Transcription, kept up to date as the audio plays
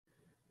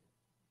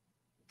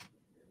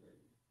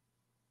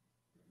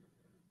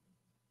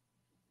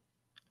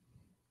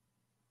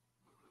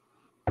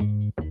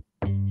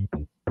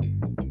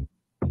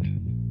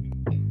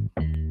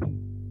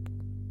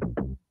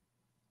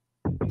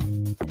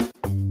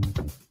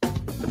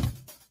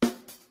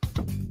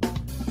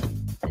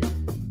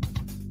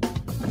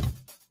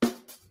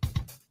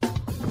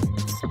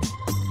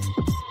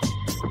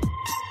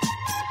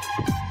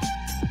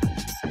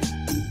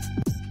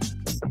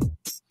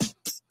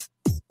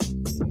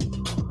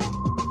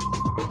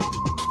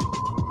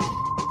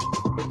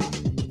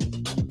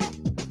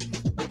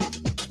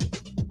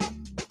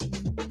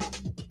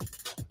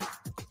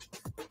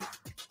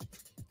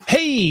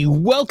Hey,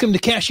 welcome to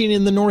Caching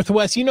in the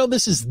Northwest. You know,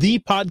 this is the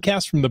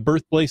podcast from the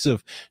birthplace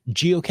of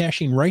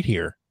geocaching right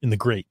here in the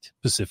great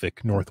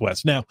Pacific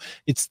Northwest. Now,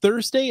 it's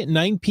Thursday at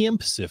 9 p.m.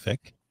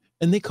 Pacific,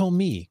 and they call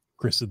me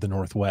Chris of the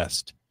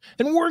Northwest.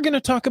 And we're going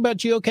to talk about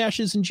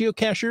geocaches and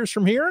geocachers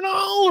from here and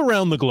all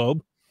around the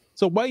globe.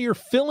 So while you're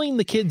filling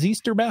the kids'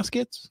 Easter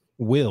baskets,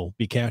 we'll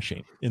be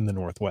caching in the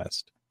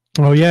Northwest.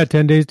 Oh, yeah,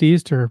 10 days to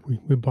Easter.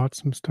 We bought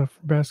some stuff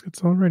for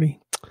baskets already.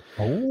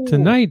 Oh.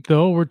 Tonight,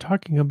 though, we're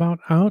talking about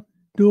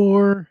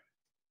outdoor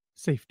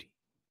safety.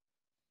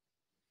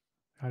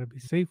 How to be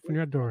safe when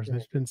you're outdoors.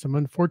 There's been some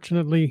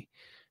unfortunately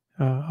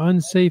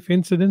unsafe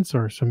incidents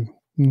or some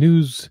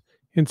news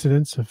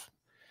incidents of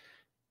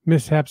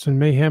mishaps and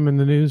mayhem in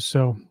the news.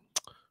 So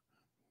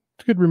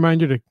it's a good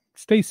reminder to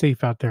stay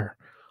safe out there.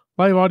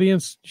 Live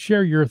audience,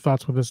 share your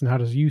thoughts with us and how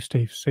do you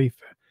stay safe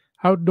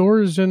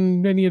outdoors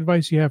and any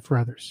advice you have for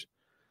others.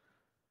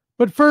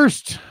 But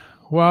first,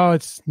 well,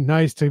 it's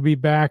nice to be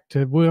back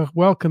to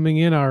welcoming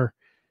in our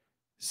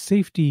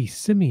safety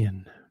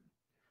simian.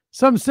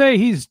 Some say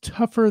he's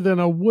tougher than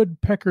a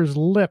woodpecker's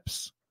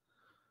lips.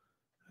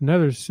 And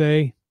others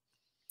say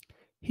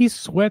he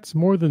sweats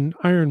more than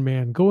Iron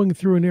Man going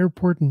through an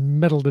airport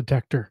metal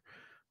detector.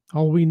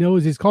 All we know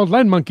is he's called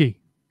Land Monkey.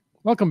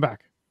 Welcome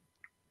back.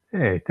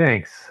 Hey,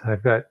 thanks.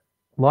 I've got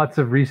lots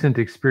of recent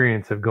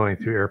experience of going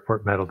through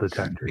airport metal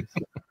detectors.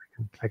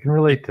 I can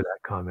relate to that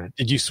comment.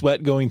 Did you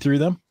sweat going through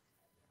them?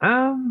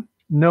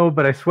 No,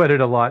 but I sweated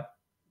a lot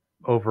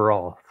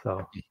overall.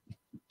 So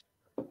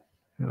it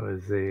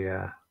was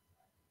a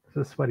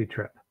sweaty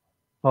trip.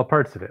 Well,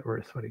 parts of it were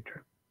a sweaty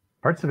trip.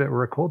 Parts of it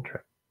were a cold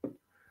trip.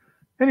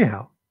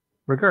 Anyhow,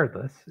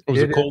 regardless. It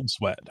was a cold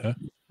sweat, huh?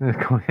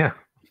 Yeah.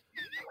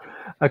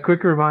 A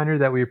quick reminder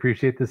that we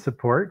appreciate the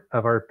support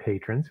of our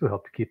patrons who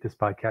help to keep this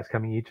podcast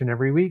coming each and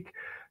every week.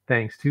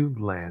 Thanks to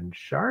Land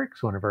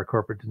Sharks, one of our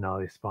corporate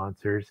Denali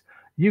sponsors.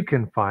 You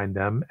can find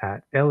them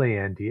at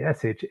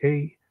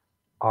landsharkz.ca.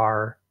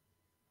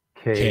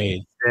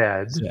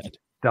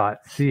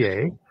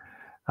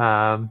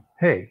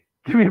 Hey,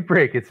 give me a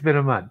break. It's been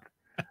a month.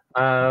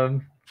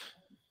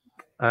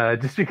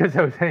 Just because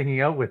I was hanging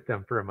out with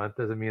them for a month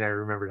doesn't mean I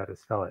remembered how to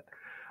spell it.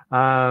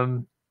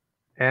 And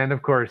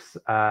of course,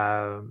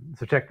 so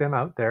check them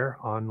out there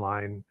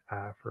online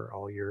for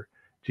all your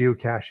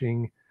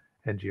geocaching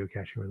and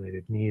geocaching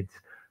related needs,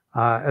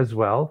 as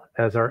well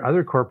as our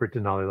other corporate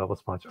Denali level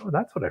sponsor. Oh,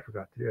 that's what I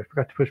forgot to do. I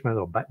forgot to push my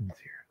little buttons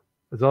here.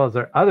 As well as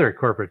our other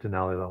corporate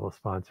Denali level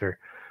sponsor.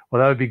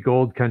 Well, that would be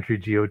Gold Country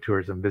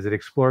Geotourism. Visit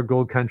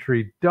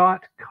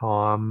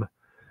exploregoldcountry.com.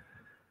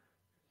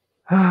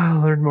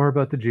 Learn more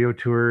about the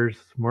geotours,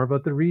 more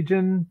about the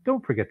region.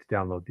 Don't forget to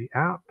download the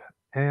app.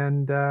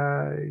 And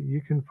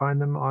you can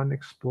find them on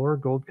Explore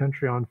Gold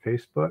Country on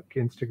Facebook,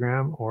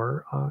 Instagram,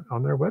 or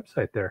on their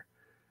website there.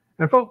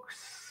 And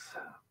folks,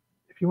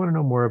 if you want to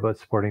know more about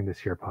supporting this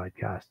here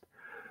podcast,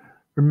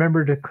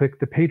 remember to click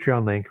the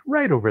Patreon link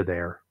right over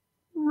there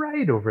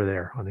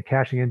on the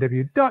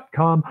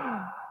cachingnw.com.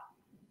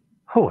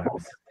 Oh, I'm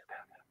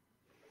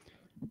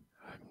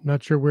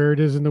not sure where it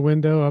is in the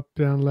window, up,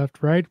 down,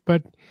 left, right.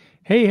 But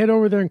hey, head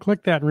over there and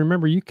click that. And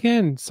remember, you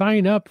can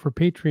sign up for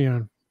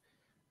Patreon.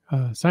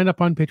 Sign up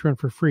on Patreon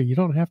for free. You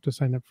don't have to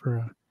sign up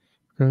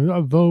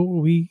although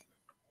we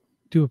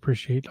do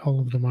appreciate all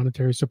of the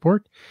monetary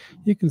support.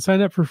 You can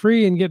sign up for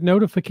free and get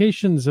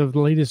notifications of the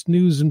latest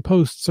news and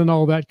posts and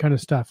all that kind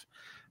of stuff.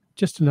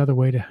 Just another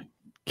way to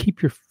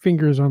keep your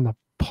fingers on the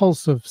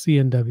pulse of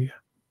CNW.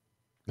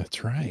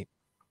 That's right.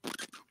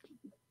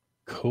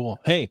 Cool.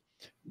 Hey,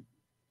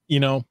 you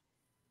know,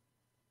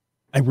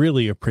 I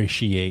really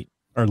appreciate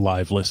our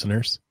live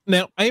listeners.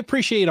 Now, I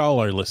appreciate all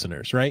our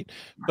listeners, right?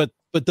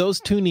 But those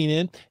tuning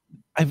in,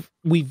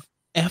 we've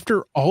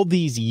after all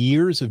these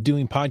years of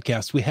doing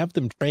podcasts, we have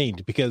them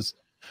trained because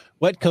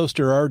Wet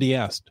Coaster already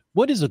asked,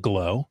 what is a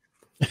glow?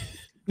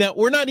 Now,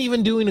 we're not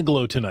even doing a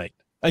glow tonight.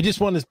 I just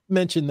want to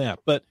mention that,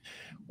 but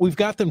we've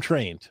got them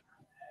trained.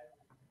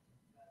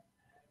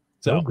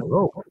 So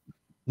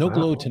no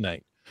glow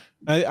tonight.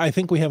 I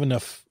think we have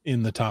enough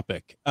in the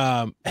topic.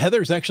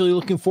 Heather's actually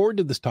looking forward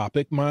to this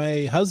topic.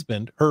 My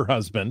husband, her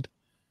husband,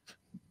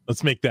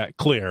 let's make that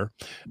clear,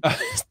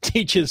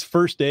 teaches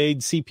first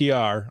aid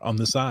CPR on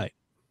the side.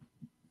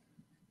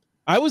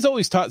 I was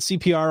always taught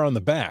CPR on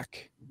the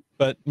back,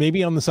 but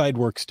maybe on the side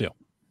works too.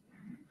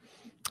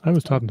 I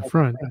was taught in the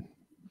front.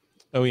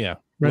 Oh, yeah.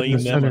 Right Laying in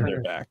the them on center.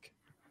 their back.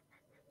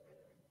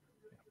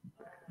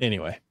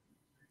 Anyway.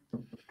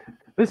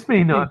 This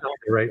may not be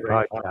the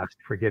right podcast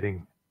for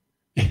getting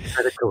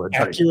medical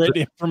advice. Accurate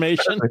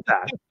information.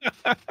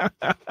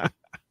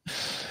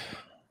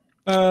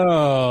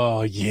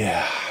 Oh,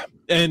 yeah.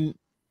 And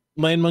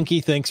Land Monkey,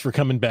 thanks for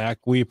coming back.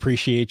 We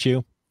appreciate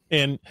you.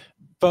 And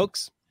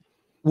folks,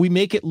 we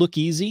make it look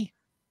easy,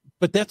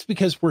 but that's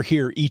because we're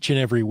here each and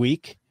every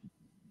week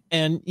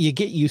and you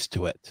get used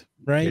to it,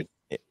 right?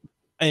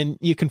 And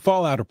you can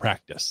fall out of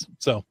practice.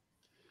 So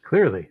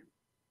clearly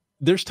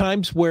there's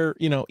times where,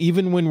 you know,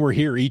 even when we're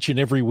here each and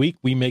every week,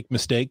 we make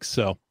mistakes.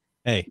 So,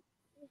 hey,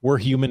 we're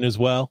human as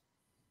well.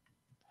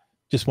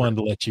 Just wanted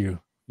to let you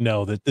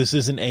know that this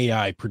isn't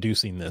AI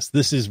producing this.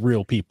 This is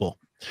real people.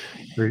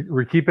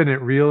 We're keeping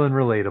it real and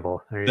relatable.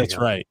 There you That's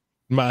go. right.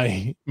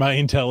 My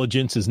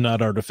intelligence is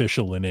not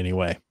artificial in any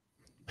way.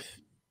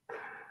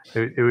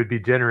 It would be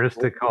generous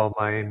to call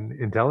mine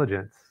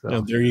intelligence.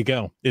 So. There you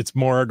go. It's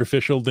more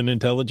artificial than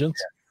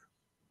intelligence.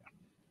 Yeah.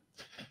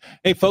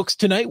 Hey, folks,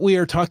 tonight we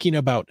are talking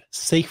about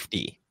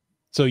safety.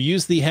 So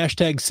use the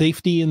hashtag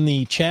safety in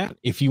the chat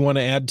if you want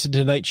to add to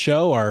tonight's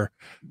show. Our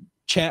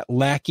chat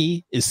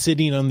lackey is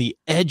sitting on the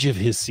edge of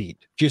his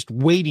seat, just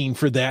waiting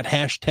for that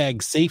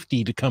hashtag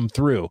safety to come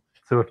through.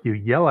 So if you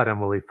yell at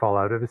him, will he fall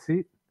out of his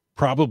seat?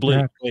 Probably.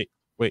 Yeah.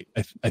 Wait.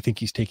 I think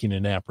he's taking a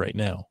nap right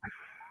now.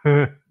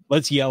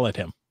 Let's yell at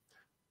him.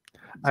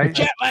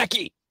 Chat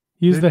lackey.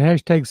 Use the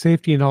hashtag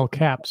safety in all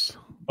caps.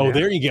 Oh, yeah.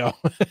 There you go.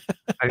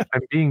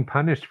 I'm being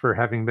punished for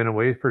having been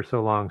away for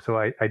so long, so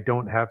I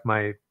don't have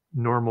my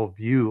normal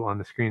view on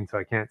the screen, so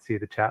I can't see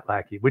the chat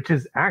lackey, which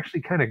is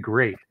actually kind of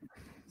great.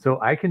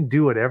 So I can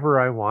do whatever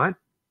I want,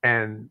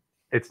 and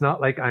it's not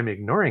like I'm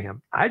ignoring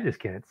him. I just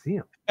can't see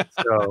him.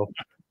 So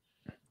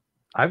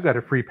I've got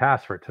a free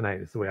pass for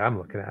tonight, is the way I'm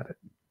looking at it.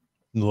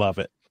 Love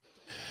it.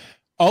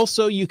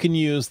 Also, you can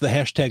use the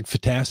hashtag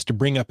FATAS to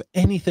bring up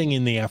anything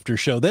in the after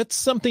show. That's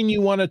something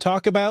you want to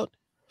talk about.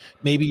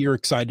 Maybe you're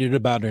excited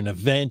about an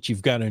event.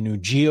 You've got a new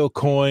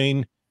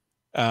GeoCoin.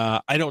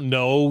 I don't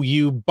know.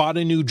 You bought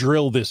a new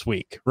drill this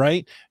week,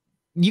 right?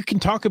 You can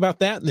talk about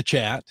that in the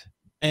chat.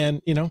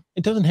 And, you know,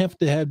 it doesn't have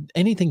to have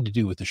anything to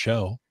do with the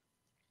show.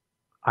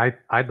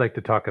 I'd like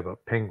to talk about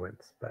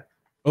penguins, but.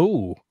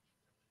 Oh,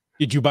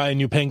 did you buy a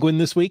new penguin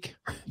this week?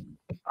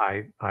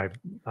 I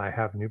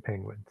have new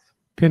penguins.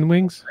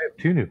 Pinwings? I have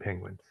 2 new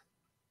penguins.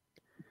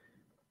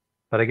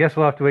 But I guess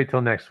we'll have to wait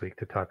till next week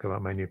to talk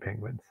about my new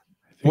penguins.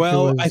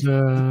 Well, I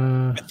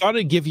thought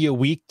I'd give you a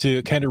week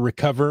to kind of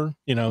recover,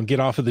 you know, get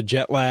off of the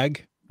jet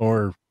lag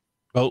or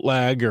boat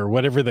lag or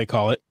whatever they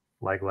call it.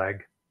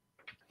 Lag.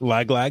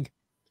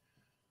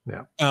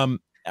 Yeah.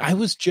 I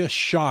was just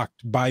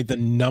shocked by the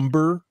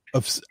number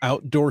of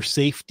outdoor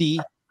safety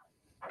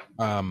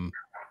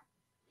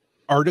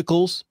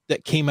articles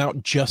that came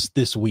out just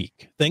this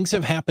week. Things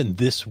have happened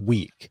this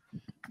week.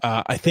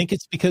 I think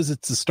it's because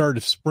it's the start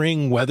of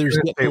spring. Weather's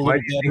getting a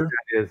little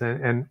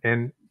better.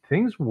 And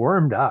things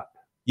warmed up.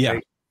 Yeah.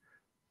 Like,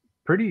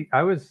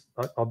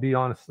 I'll be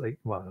honest,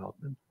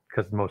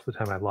 because most of the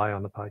time I lie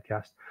on the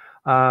podcast.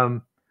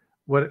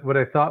 What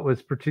I thought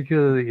was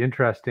particularly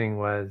interesting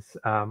was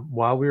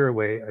while we were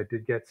away, I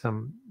did get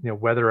some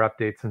weather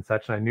updates and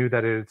such, and I knew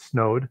that it had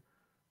snowed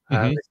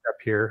up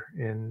here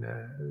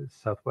in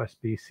southwest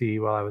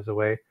BC while I was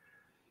away,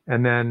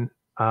 and then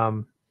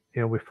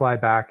we fly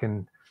back,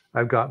 and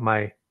I've got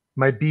my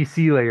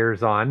BC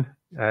layers on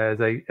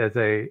as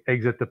I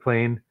exit the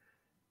plane,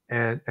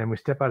 and we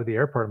step out of the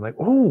airport. I'm like,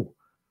 oh,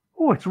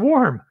 it's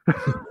warm.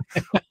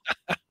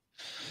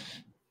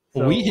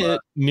 So, we hit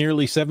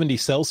nearly 70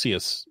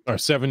 Celsius or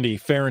 70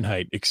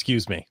 Fahrenheit,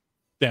 excuse me,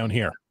 down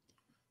here.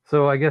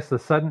 So I guess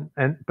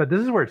but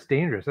this is where it's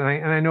dangerous. And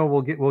I know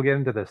we'll get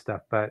into this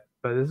stuff, but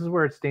this is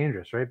where it's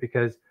dangerous, right?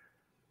 Because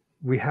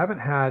we haven't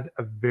had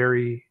a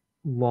very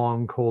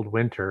long cold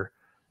winter.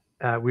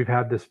 We've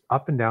had this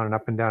up and down and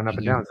up and down and up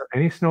and down. So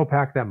any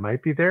snowpack that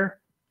might be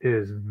there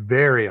is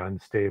very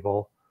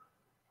unstable.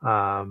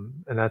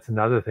 And that's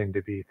another thing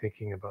to be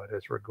thinking about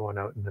as we're going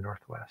out in the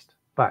Northwest.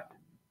 But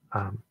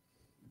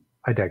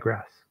I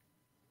digress.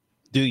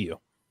 Do you?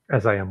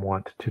 As I am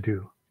wont to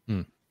do.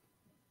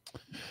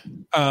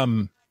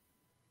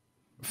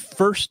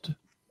 First,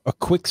 a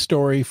quick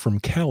story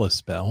from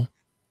Kalispell.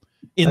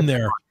 In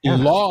their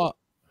law,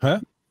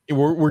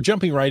 We're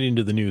jumping right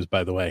into the news,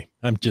 by the way.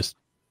 I'm just,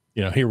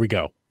 here we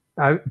go.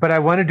 But I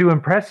wanted to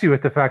impress you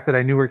with the fact that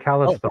I knew where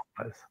Kalispell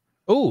was.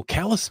 Oh,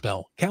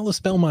 Kalispell,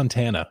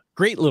 Montana.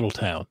 Great little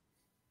town.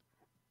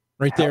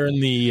 Right there in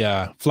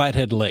the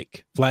Flathead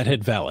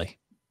Valley.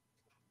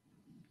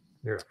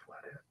 You're a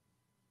flathead.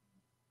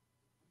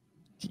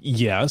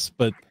 Yes,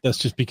 but that's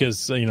just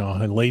because, I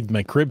laid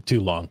my crib too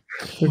long.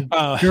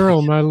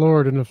 Girl, my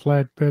lord, in a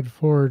flatbed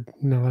Ford.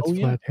 No, that's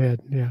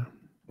Flathead. Yeah.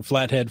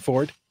 Flathead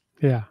Ford?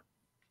 Yeah.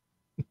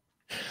 It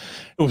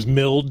was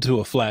milled to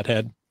a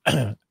flathead.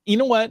 You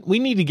know what? We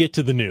need to get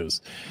to the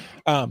news.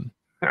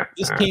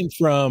 This came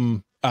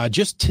from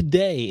just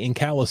today in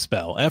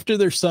Kalispell, after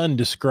their son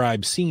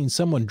described seeing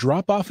someone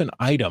drop off an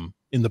item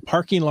in the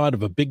parking lot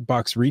of a big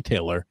box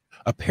retailer.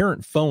 A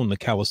parent phoned the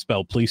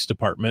Kalispell Police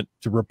Department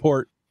to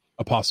report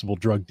a possible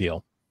drug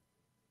deal.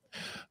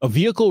 A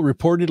vehicle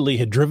reportedly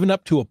had driven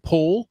up to a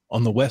pole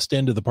on the west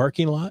end of the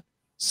parking lot.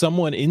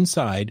 Someone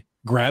inside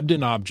grabbed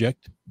an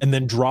object and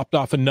then dropped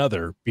off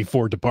another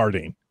before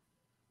departing.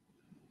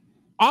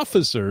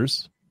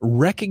 Officers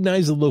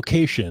recognized the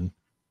location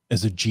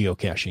as a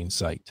geocaching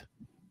site.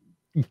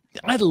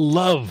 I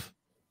love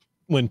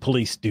when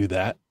police do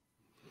that.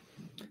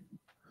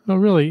 Well,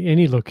 really,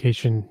 any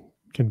location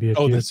can be a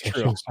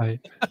geocaching site.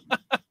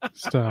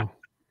 So,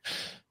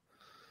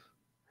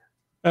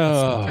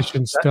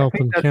 sufficient stealth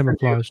and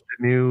camouflage.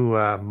 The new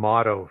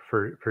motto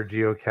for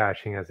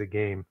geocaching as a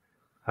game.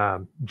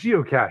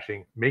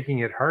 Geocaching, making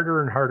it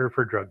harder and harder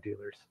for drug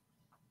dealers.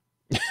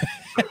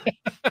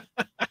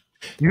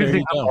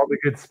 Using up all the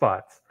good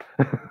spots.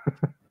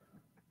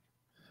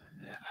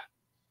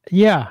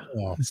 Yeah.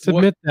 Oh,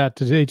 Submit that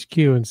to HQ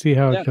and see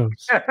how it goes.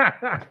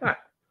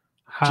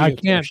 I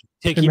can't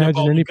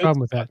imagine any problem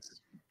with that.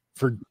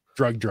 For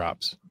drug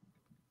drops.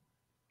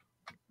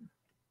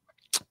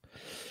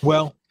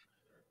 Well,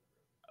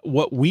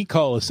 what we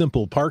call a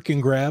simple park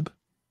and grab,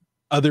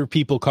 other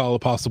people call a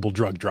possible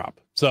drug drop.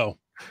 So,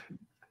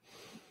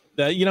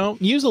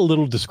 use a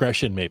little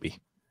discretion, maybe.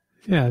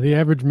 Yeah, the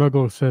average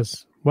muggle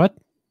says, "What?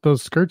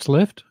 Those skirts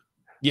lift?"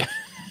 Yeah.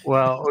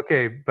 Well,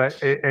 okay,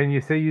 but and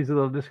you say use a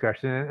little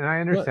discretion, and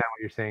I understand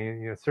what you're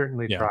saying.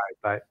 Certainly try,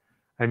 but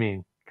I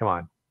mean, come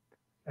on,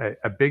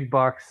 a big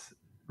box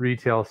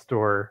retail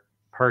store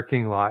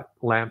parking lot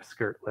lamp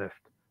skirt lift.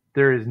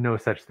 There is no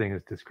such thing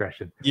as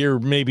discretion.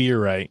 Maybe you're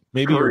right.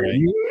 Maybe you're right.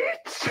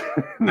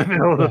 In the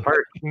middle of the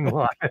parking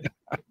lot.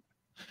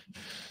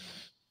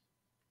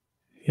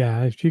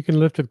 Yeah, if you can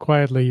lift it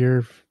quietly,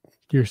 you're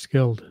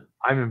skilled.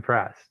 I'm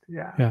impressed.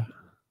 Yeah. Yeah.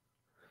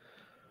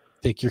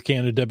 Take your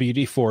can of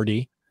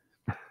WD-40,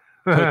 put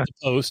the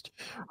post,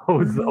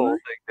 hose the whole thing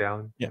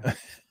down. Yeah.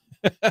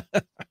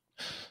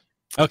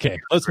 Okay,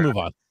 let's move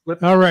on.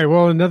 All right.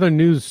 Well, another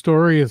news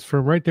story is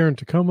from right there in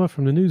Tacoma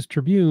from the News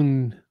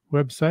Tribune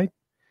website.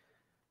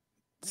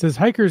 It says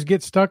hikers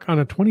get stuck on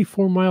a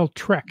 24-mile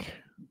trek,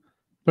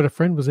 but a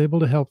friend was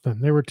able to help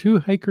them. There were two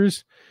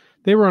hikers.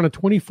 They were on a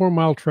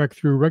 24-mile trek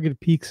through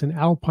rugged peaks and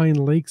alpine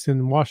lakes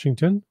in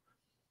Washington,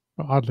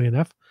 oddly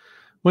enough,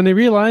 when they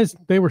realized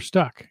they were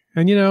stuck.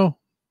 And,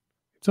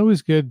 it's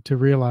always good to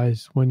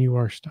realize when you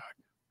are stuck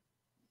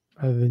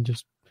rather than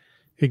just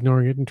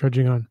ignoring it and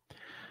trudging on.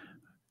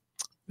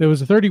 There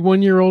was a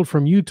 31-year-old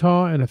from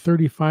Utah and a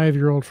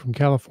 35-year-old from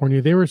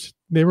California. They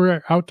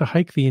were out to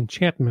hike the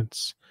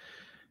Enchantments.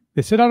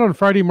 They set out on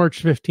Friday,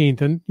 March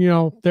 15th, and,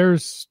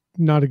 there's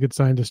not a good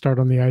sign to start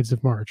on the Ides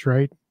of March,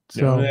 right?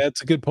 So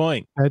that's a good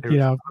point.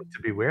 To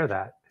beware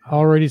that.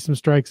 Already some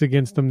strikes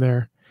against them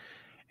there.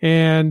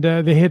 And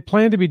they had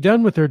planned to be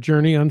done with their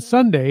journey on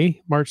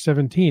Sunday, March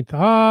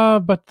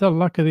 17th. But the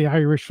luck of the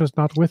Irish was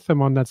not with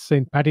them on that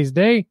St. Paddy's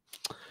Day.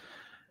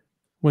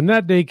 When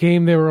that day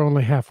came, they were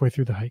only halfway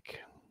through the hike.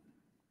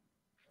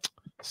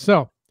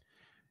 So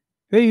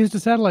they used a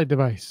satellite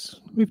device.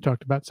 We've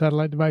talked about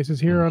satellite devices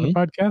here on the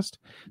podcast.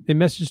 They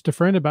messaged a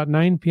friend about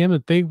 9 p.m.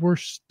 that they were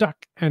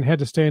stuck and had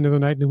to stay another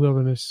night in the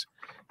wilderness,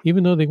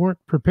 even though they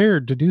weren't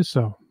prepared to do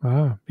so.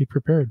 Be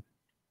prepared.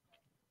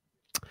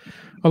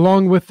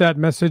 Along with that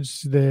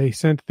message, they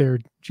sent their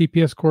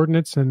GPS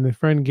coordinates, and the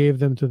friend gave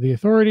them to the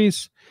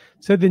authorities,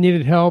 said they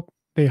needed help.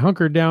 They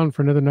hunkered down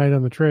for another night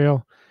on the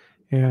trail,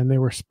 and they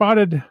were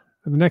spotted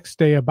the next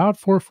day about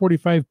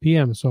 4:45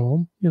 p.m.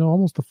 So,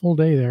 almost a full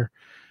day there.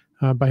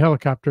 By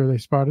helicopter, they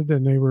spotted,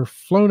 and they were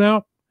flown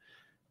out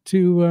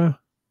to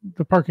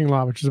the parking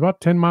lot, which is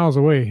about 10 miles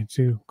away,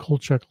 to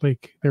Kolchak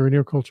Lake. They were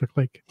near Kolchak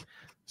Lake.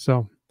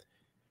 So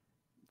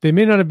they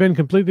may not have been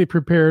completely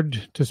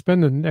prepared to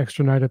spend an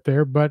extra night up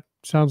there, but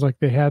sounds like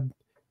they had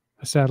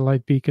a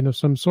satellite beacon of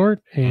some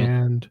sort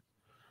and,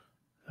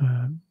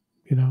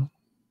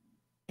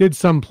 did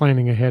some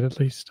planning ahead at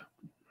least.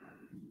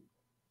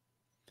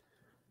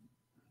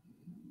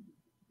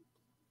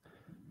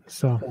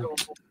 So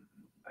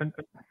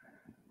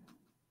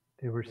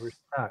they were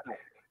stuck.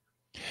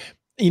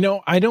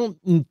 I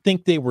don't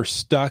think they were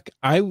stuck.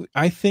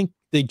 I think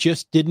they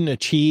just didn't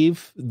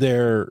achieve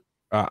their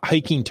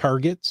hiking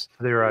targets.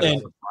 They were out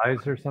of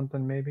supplies or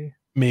something, maybe.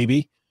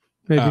 Maybe.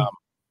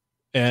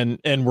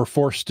 And were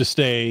forced to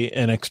stay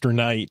an extra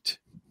night.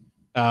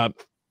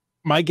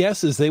 My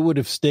guess is they would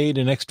have stayed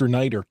an extra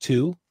night or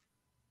two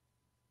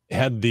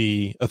had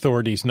the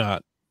authorities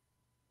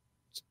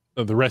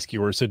the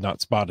rescuers had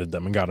not spotted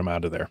them and got them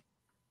out of there.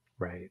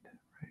 Right.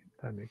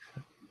 That makes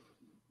sense.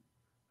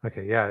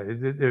 Okay, yeah,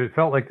 it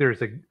felt like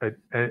there's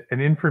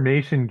an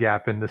information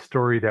gap in the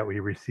story that we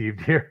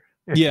received here.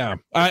 Yeah,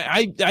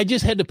 I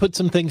just had to put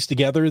some things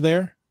together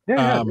there.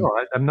 Yeah,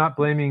 I'm not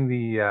blaming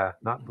the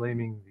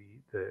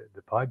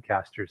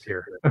podcasters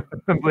here.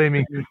 I'm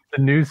blaming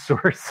the news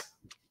source.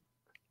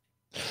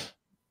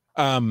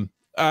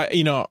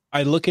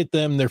 I look at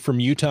them. They're from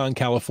Utah and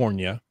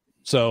California,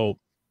 so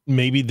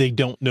maybe they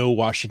don't know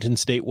Washington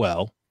State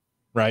well,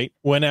 right?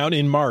 Went out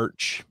in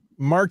March.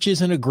 March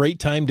isn't a great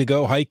time to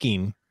go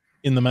hiking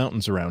in the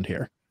mountains around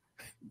here.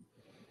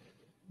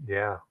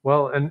 Yeah,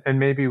 well, and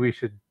maybe we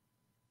should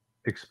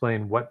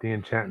explain what the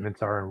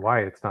Enchantments are and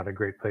why it's not a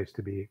great place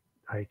to be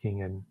hiking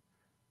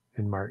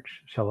in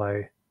March. Shall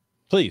I?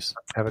 Please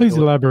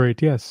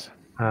elaborate. Yes.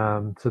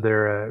 So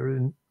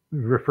they're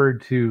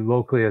referred to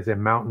locally as a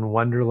mountain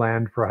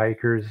wonderland for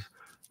hikers.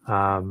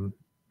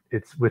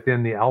 It's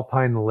within the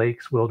Alpine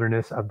Lakes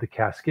wilderness of the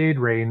Cascade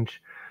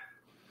Range,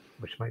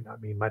 which might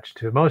not mean much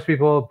to most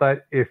people,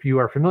 but if you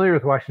are familiar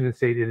with Washington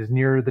State, it is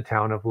near the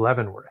town of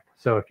Leavenworth.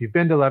 So if you've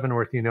been to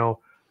Leavenworth,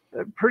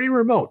 pretty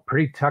remote,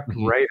 pretty tucked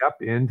right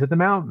up into the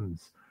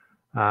mountains.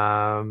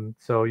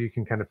 So you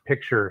can kind of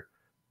picture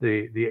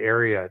the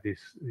area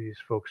these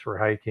folks were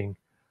hiking.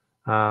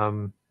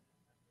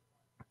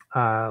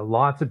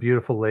 Lots of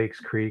beautiful lakes,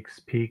 creeks,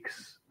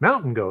 peaks,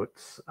 mountain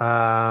goats.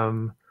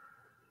 The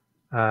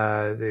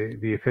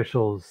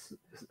officials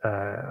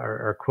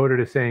are quoted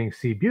as saying,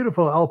 "See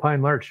beautiful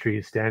alpine larch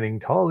trees standing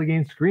tall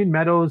against green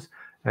meadows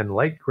and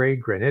light gray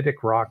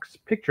granitic rocks.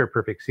 Picture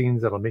perfect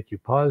scenes that'll make you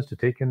pause to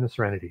take in the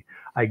serenity."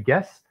 I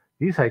guess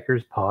these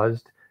hikers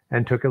paused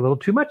and took a little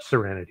too much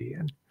serenity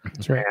in.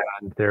 That's right.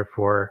 And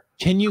therefore,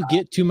 Can you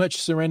get too much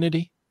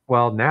serenity?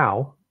 well,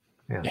 now,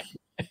 yeah.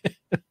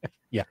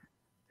 Yeah.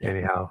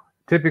 Anyhow,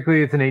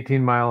 typically it's an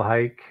 18-mile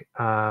hike,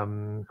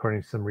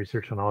 according to some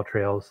research on All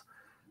Trails.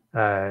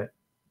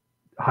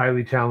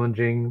 Highly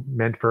challenging,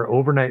 meant for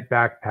overnight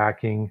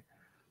backpacking.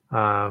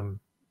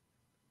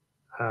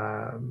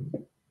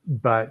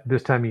 But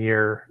this time of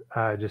year,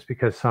 just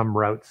because some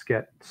routes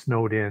get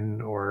snowed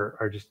in or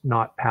are just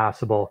not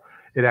passable,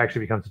 it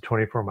actually becomes a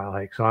 24-mile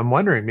hike. So I'm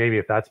wondering maybe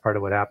if that's part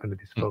of what happened to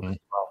these folks as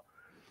well,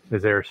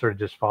 is they're sort of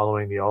just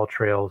following the All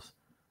Trails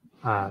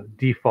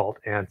default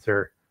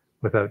answer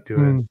without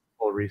doing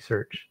full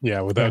research.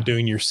 Yeah, without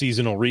doing your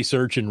seasonal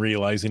research and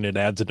realizing it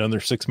adds another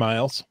 6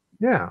 miles.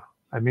 Yeah,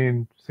 I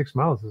mean, 6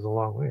 miles is a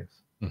long ways.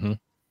 Mm-hmm.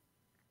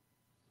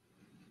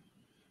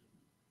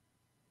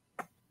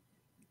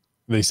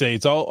 They say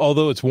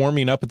although it's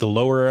warming up at the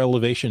lower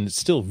elevation, it's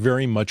still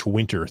very much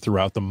winter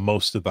throughout the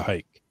most of the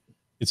hike.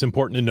 It's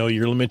important to know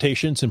your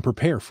limitations and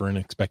prepare for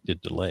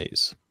unexpected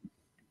delays.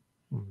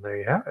 There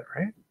you have it,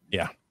 right?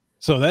 Yeah.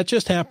 So that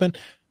just happened.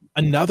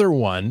 Another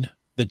one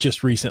that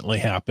just recently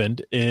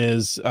happened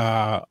is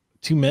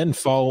 2 men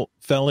fell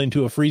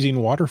into a freezing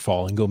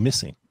waterfall and go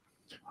missing.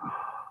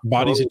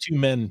 Bodies of 2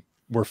 men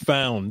were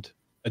found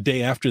a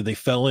day after they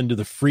fell into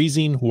the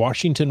freezing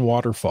Washington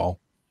waterfall.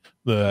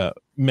 The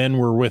men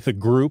were with a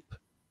group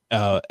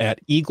at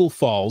Eagle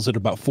Falls at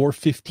about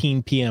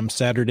 4:15 p.m.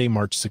 Saturday,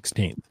 March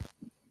 16th.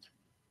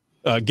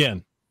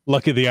 Again,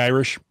 luck of the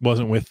Irish,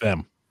 wasn't with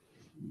them.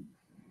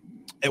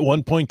 At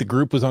one point, the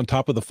group was on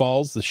top of the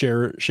falls. The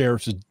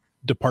sheriff's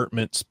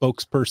department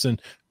spokesperson,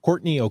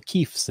 Courtney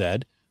O'Keefe,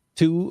 said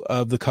 2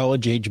 of the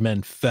college-age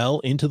men fell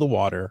into the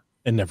water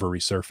and never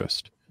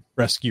resurfaced.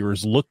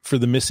 Rescuers looked for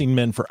the missing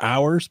men for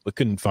hours, but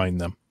couldn't find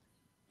them.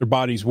 Their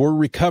bodies were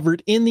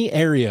recovered in the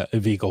area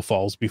of Eagle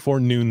Falls before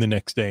noon the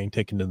next day and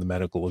taken to the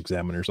medical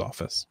examiner's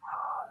office.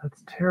 Oh,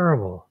 that's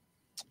terrible.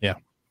 Yeah.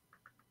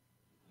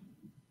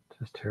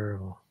 Just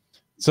terrible.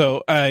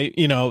 So,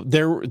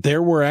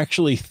 there were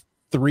actually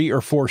 3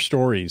 or 4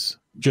 stories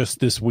just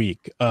this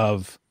week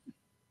of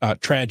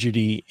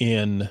tragedy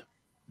in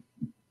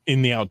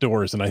the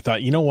outdoors. And I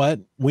thought, you know what?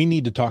 We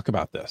need to talk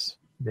about this.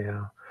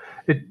 Yeah.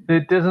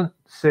 It doesn't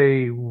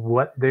say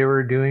what they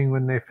were doing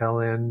when they fell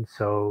in,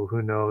 so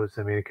who knows?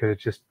 I mean, it could have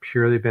just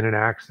purely been an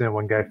accident.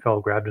 One guy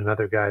fell, grabbed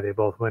another guy. They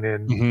both went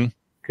in. Mm-hmm.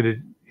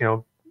 Could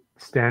have,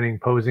 standing,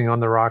 posing on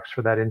the rocks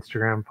for that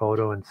Instagram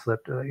photo and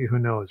slipped. Who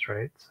knows,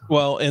 right? So.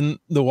 Well, and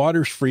the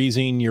water's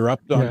freezing. You're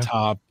up on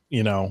top.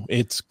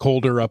 It's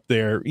colder up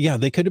there. Yeah,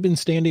 they could have been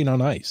standing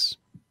on ice.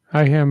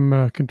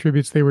 IHAM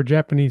contributes they were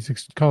Japanese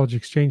college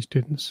exchange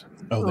students.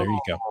 Oh, there you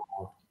go.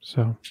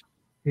 So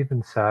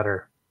even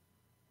sadder.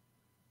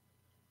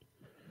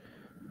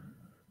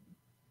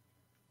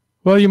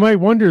 Well, you might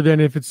wonder then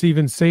if it's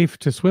even safe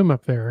to swim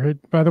up there.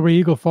 By the way,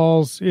 Eagle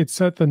Falls, it's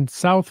at the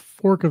south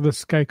fork of the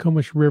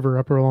Skykomish River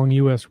up along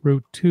U.S.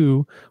 Route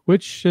 2,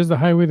 which is the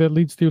highway that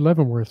leads through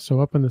Leavenworth,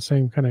 so up in the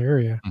same kind of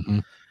area. Mm-hmm.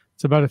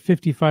 It's about a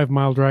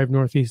 55-mile drive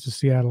northeast of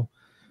Seattle.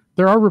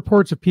 There are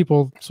reports of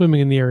people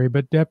swimming in the area,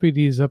 but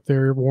deputies up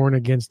there warn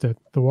against it.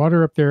 The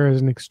water up there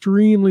has an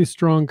extremely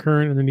strong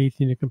current underneath,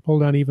 and it can pull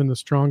down even the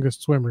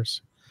strongest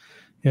swimmers.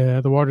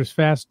 The water's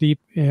fast, deep,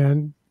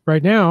 and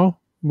right now,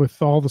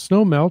 with all the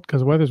snow melt, because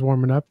the weather's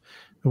warming up,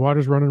 the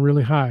water's running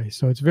really high.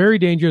 So it's very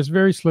dangerous,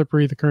 very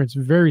slippery. The current's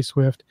very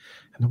swift,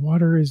 and the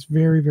water is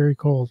very, very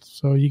cold.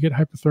 So you get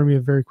hypothermia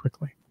very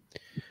quickly.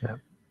 Yeah.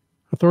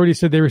 Authorities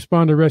said they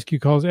respond to rescue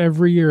calls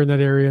every year in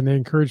that area, and they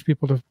encourage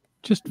people to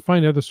just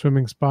find other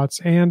swimming spots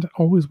and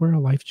always wear a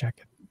life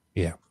jacket.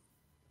 Yeah.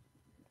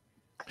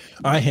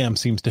 IHAM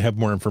seems to have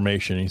more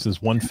information. He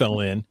says one fell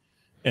in,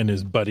 and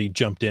his buddy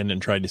jumped in and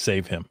tried to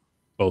save him.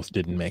 Both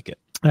didn't make it.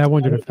 I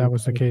wondered if that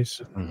was the case.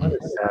 What a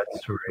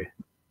sad story.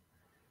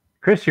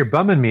 Chris, you're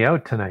bumming me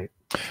out tonight.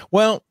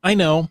 Well, I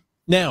know.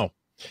 Now,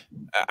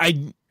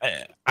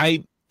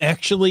 I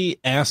actually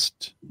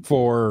asked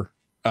for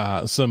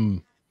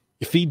some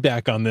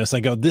feedback on this.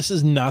 I go, this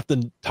is not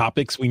the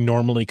topics we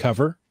normally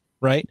cover,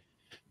 right?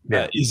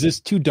 Yeah. Is this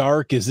too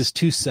dark? Is this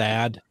too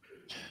sad?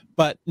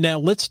 But now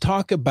let's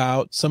talk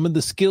about some of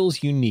the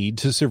skills you need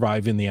to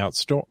survive in the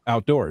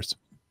outdoors.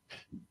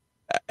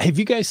 Have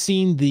you guys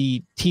seen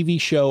the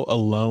TV show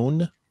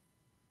Alone?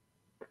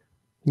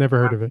 Never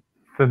heard of it.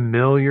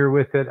 Familiar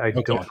with it. I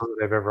don't know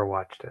that I've ever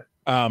watched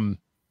it.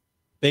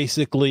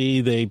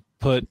 Basically, they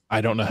put,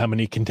 I don't know how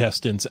many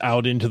contestants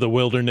out into the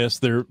wilderness.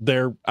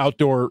 They're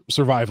outdoor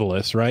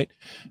survivalists, right?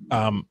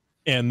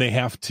 And they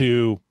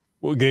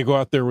go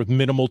out there with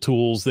minimal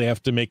tools. They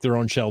have to make their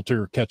own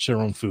shelter, catch their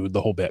own food,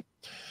 the whole bit.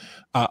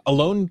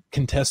 Alone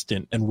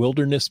contestant and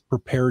wilderness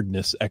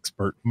preparedness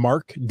expert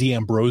Mark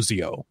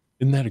D'Ambrosio,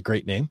 isn't that a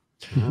great name?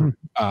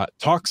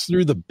 Talks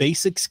through the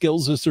basic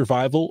skills of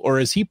survival, or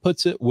as he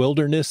puts it,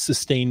 wilderness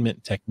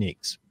sustainment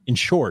techniques. In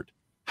short,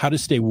 how to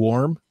stay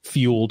warm,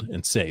 fueled,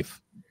 and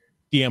safe.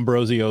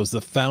 D'Ambrosio is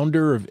the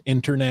founder of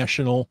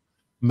International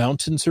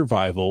Mountain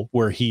Survival,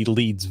 where he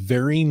leads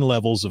varying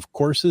levels of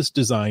courses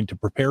designed to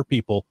prepare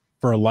people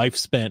for a life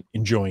spent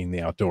enjoying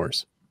the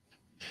outdoors.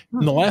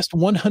 In the last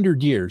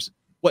 100 years,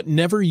 what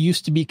never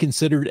used to be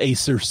considered a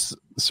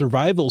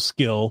survival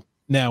skill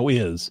now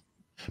is,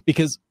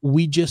 because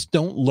we just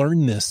don't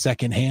learn this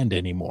secondhand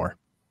anymore,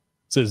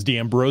 says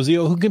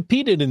D'Ambrosio, who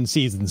competed in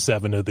season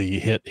 7 of the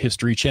hit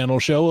History Channel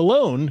show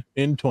Alone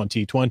in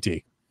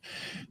 2020.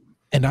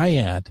 And I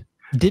add,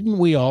 didn't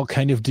we all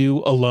kind of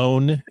do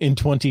Alone in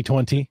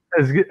 2020?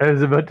 I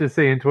was about to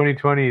say, in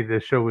 2020, the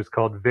show was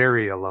called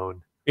Very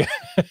Alone.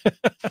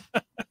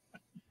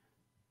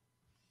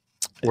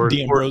 or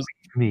Leave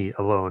Me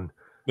Alone.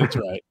 That's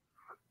right.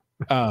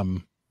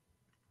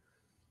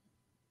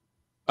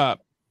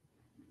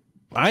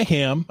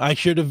 I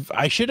should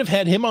have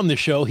had him on the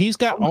show. He's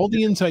got all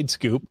the inside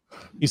scoop.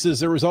 He says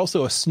there was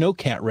also a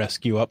snowcat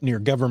rescue up near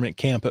government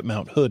camp at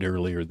Mount Hood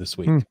earlier this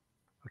week.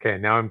 Okay,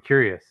 now I'm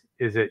curious.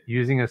 Is it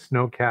using a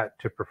snowcat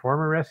to perform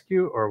a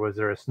rescue, or was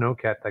there a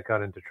snowcat that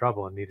got into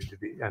trouble and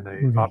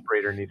the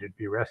operator needed to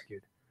be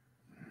rescued?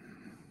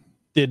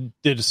 Did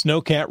a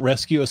snowcat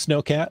rescue a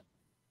snowcat?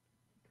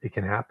 It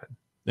can happen.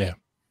 Yeah.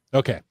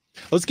 Okay.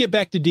 Let's get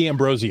back to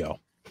D'Ambrosio.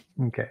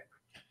 Okay.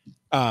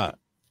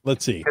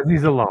 Let's see. Because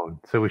he's alone,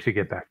 so we should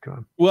get back to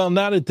him. Well,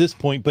 not at this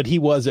point, but he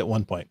was at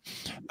one point.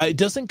 It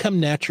doesn't come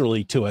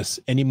naturally to us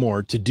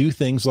anymore to do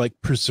things like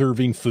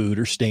preserving food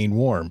or staying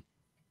warm.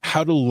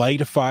 How to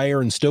light a fire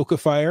and stoke a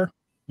fire?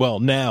 Well,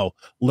 now,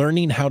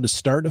 learning how to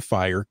start a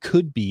fire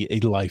could be a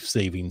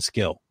life-saving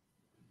skill.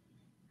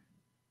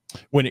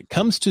 When it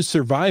comes to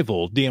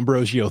survival,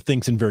 D'Ambrosio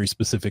thinks in very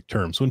specific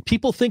terms. When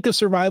people think of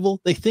survival,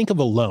 they think of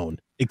alone,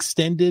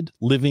 extended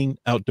living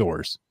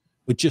outdoors,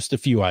 with just a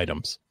few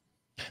items.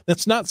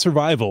 That's not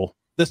survival.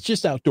 That's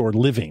just outdoor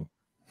living.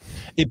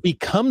 It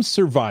becomes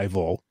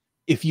survival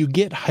if you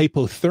get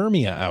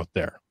hypothermia out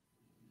there.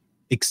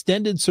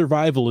 Extended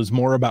survival is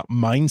more about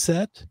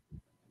mindset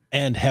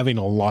and having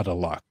a lot of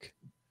luck.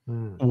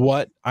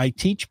 What I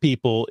teach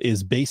people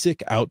is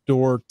basic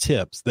outdoor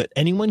tips that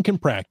anyone can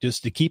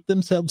practice to keep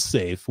themselves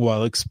safe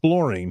while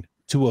exploring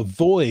to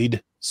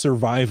avoid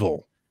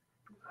survival.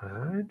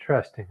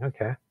 Interesting.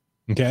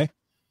 Okay.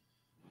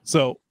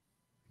 So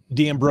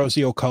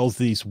D'Ambrosio calls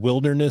these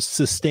wilderness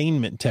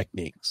sustainment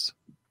techniques.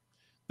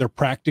 They're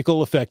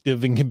practical,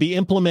 effective, and can be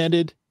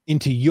implemented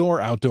into your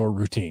outdoor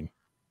routine.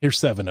 Here's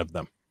 7 of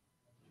them.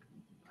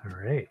 All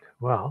right.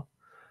 Well,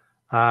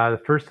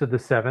 the first of the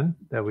 7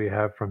 that we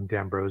have from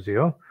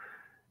D'Ambrosio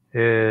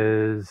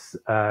is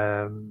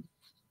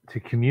to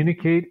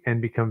communicate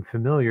and become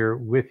familiar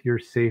with your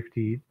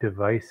safety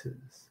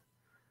devices.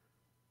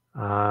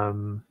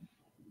 Communicate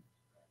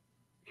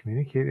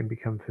and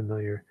become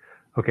familiar.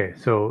 Okay,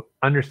 so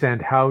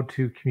understand how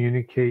to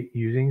communicate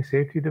using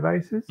safety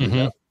devices. Is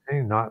that what you're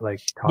saying? Not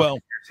like talk to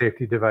your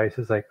safety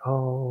devices like,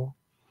 oh,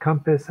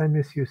 compass, I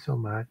miss you so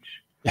much.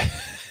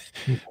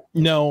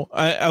 No,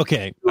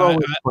 okay. You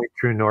always point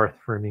true north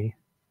for me.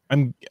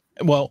 Do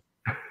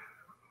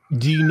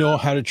you know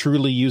how to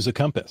truly use a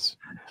compass?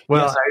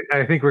 Well, yes.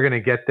 I think we're going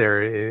to get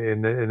there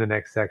in the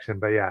next section,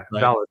 but yeah, right.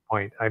 Valid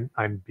point.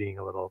 I'm being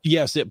a little.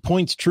 Yes, it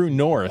points true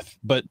north,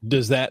 but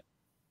does that?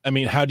 I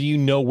mean, how do you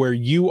know where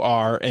you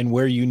are and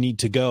where you need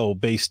to go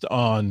based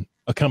on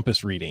a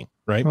compass reading?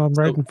 Right. Well, I'm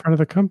right in front of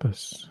the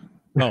compass.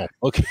 Oh,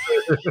 okay.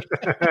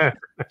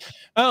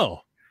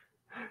 Oh,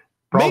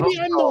 maybe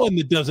I'm the one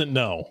that doesn't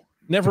know.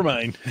 Never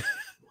mind.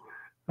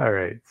 All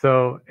right.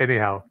 So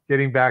anyhow,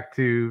 getting back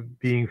to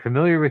being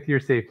familiar with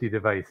your safety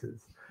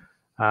devices,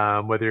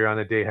 whether you're on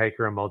a day hike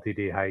or a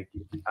multi-day hike,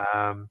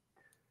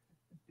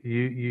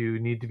 you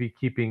need to be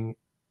keeping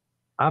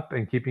up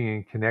and keeping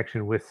in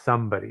connection with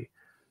somebody.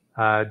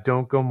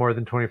 Don't go more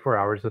than 24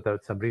 hours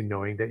without somebody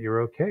knowing that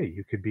you're okay.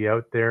 You could be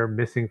out there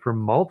missing for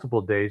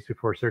multiple days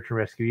before search and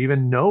rescue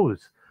even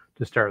knows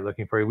to start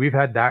looking for you. We've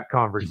had that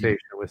conversation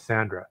with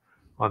Sandra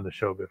on the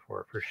show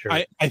before, for sure.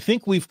 I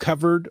think we've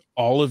covered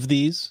all of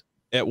these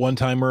at one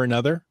time or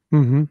another.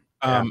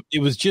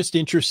 It was just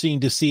interesting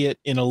to see it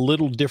in a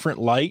little different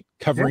light,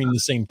 covering the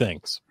same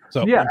things.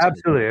 So yeah,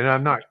 absolutely. And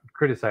I'm not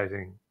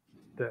criticizing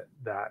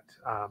that.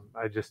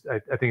 I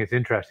think it's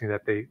interesting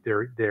that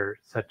they're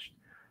such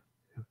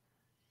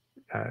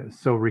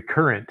so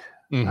recurrent.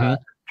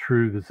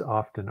 Truths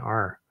often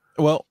are.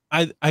 Well,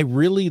 I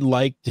really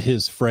liked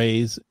his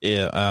phrase.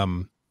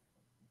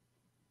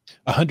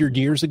 100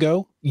 years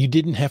ago, you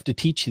didn't have to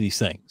teach these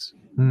things,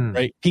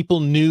 right? People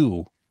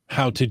knew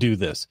how to do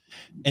this.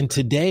 And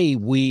today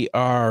we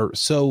are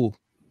so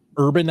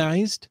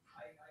urbanized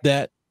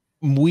that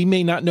we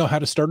may not know how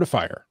to start a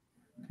fire.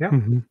 Yeah.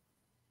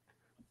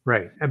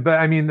 Right. But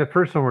I mean, the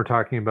first one we're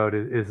talking about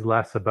is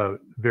less about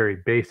very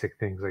basic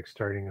things like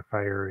starting a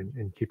fire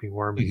and keeping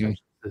warm.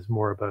 Is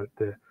more about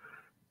the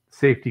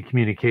safety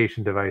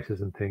communication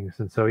devices and things.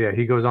 And so, yeah,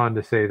 he goes on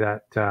to say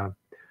that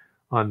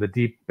on the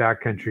deep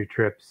backcountry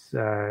trips,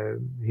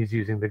 he's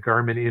using the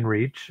Garmin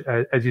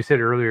InReach. As you said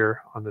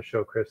earlier on the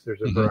show, Chris,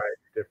 there's a variety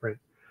of different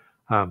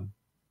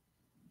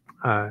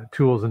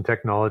tools and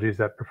technologies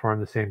that perform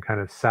the same kind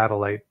of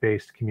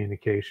satellite-based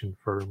communication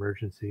for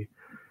emergency.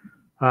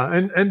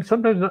 And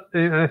sometimes,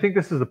 and I think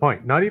this is the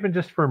point, not even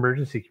just for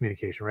emergency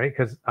communication, right?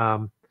 Because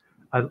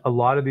a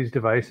lot of these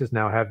devices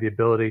now have the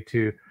ability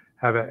to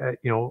have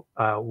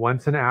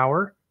once an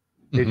hour,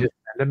 they just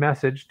send a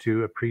message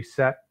to a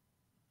preset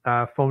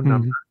phone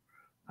number.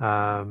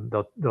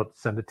 They'll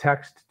send a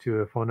text to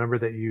a phone number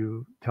that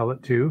you tell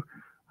it to.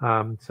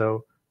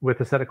 So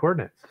with a set of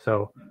coordinates.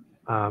 So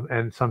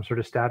and some sort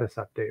of status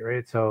update,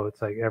 right? So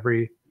it's like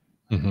every,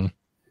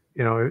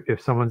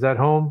 if someone's at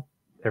home,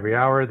 every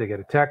hour they get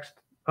a text.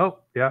 Oh,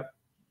 yeah,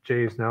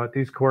 Jay's now at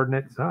these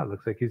coordinates. Oh, it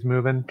looks like he's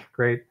moving.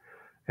 Great.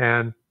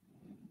 And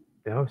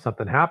if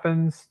something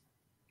happens,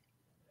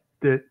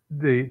 the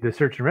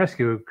search and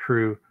rescue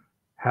crew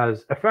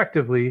has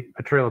effectively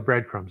a trail of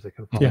breadcrumbs that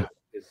can follow. Yeah.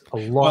 Is a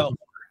lot more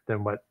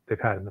than what they've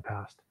had in the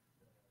past.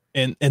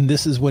 And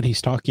this is what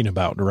he's talking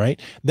about, right?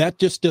 That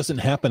just doesn't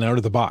happen out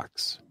of the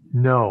box.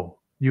 No,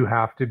 you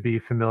have to be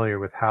familiar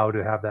with how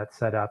to have that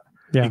set up.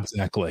 Yeah,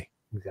 exactly.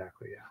 Yeah.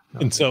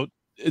 No,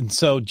 and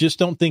so just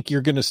don't think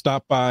you're going to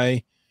stop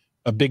by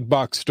a big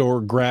box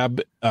store,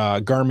 grab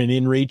Garmin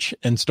InReach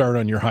and start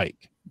on your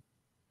hike,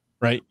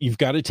 right? You've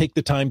got to take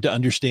the time to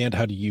understand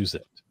how to use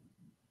it.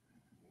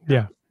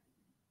 Yeah.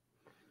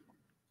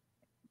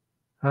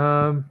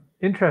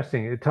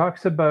 Interesting. It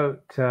talks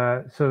about,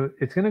 so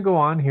it's going to go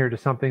on here to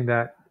something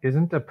that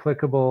isn't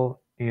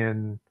applicable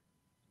in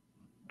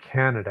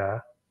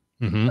Canada,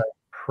 but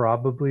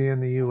probably in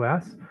the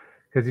US,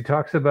 because he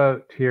talks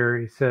about here,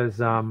 he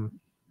says,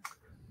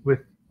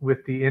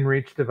 with the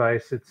InReach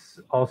device, it's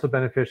also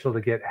beneficial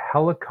to get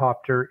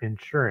helicopter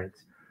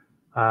insurance.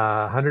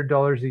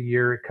 $100 a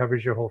year, it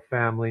covers your whole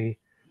family.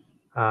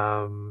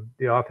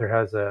 The author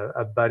has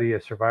a buddy, a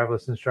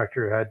survivalist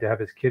instructor, who had to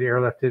have his kid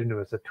airlifted, and it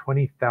was a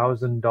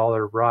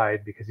 $20,000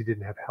 ride because he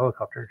didn't have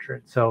helicopter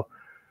insurance. So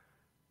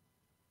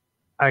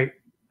I'm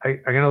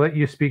going to let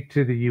you speak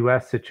to the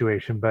US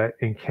situation, but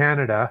in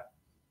Canada,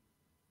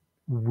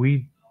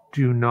 we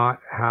do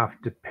not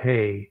have to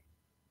pay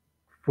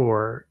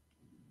for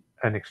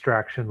an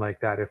extraction like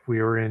that if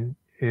we were in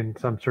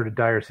some sort of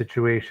dire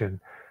situation.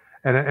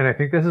 And I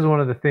think this is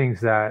one of the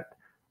things that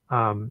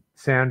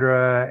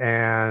Sandra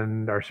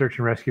and our search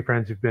and rescue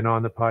friends who've been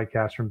on the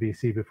podcast from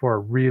BC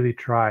before really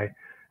try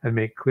and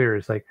make clear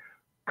is like,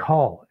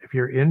 call. If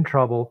you're in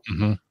trouble,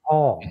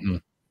 call.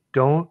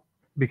 Don't,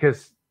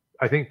 because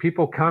I think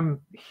people come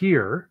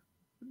here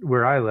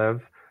where I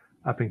live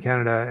up in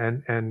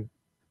Canada and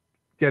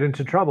get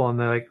into trouble, and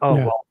they're like,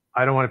 well,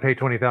 I don't want to pay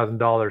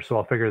 $20,000, so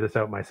I'll figure this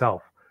out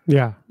myself.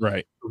 Yeah.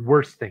 Right. The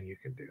worst thing you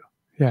can do.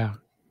 Yeah.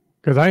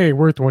 Because I ain't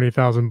worth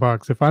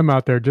 $20,000. If I'm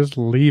out there, just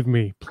leave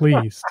me,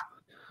 please.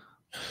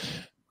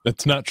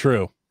 That's not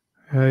true.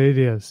 It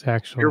is,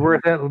 actually. You're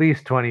worth at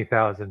least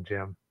 20,000,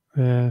 Jim.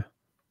 Yeah.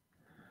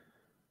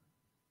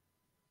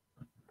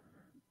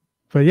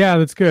 But yeah,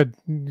 that's good.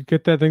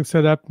 Get that thing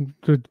set up.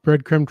 The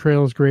breadcrumb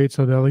trail is great,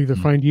 so they'll either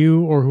find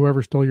you or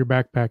whoever stole your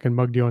backpack and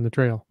mugged you on the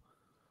trail.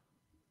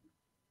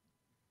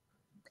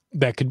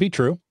 That could be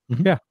true.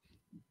 Yeah.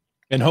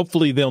 And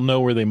hopefully they'll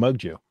know where they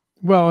mugged you.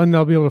 Well, and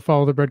they'll be able to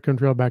follow the breadcrumb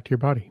trail back to your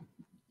body.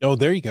 Oh,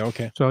 there you go.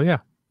 Okay. So, yeah.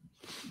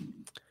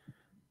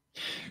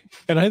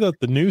 And I thought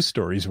the news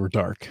stories were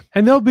dark.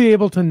 And they'll be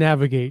able to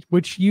navigate,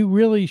 which you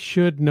really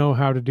should know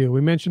how to do.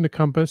 We mentioned a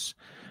compass,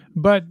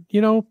 but,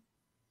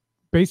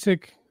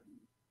 basic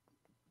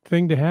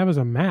thing to have is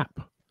a map.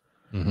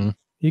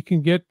 You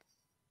can get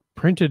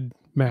printed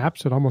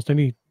maps at almost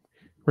any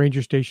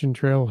ranger station,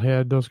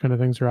 trailhead, those kind of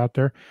things are out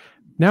there.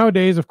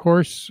 Nowadays, of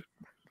course,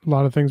 a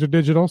lot of things are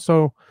digital,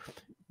 so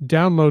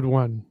download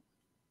one.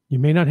 You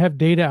may not have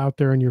data out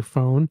there on your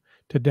phone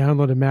to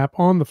download a map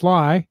on the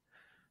fly.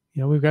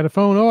 We've got a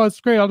phone. Oh,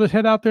 that's great. I'll just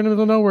head out there in the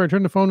middle of nowhere and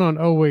turn the phone on.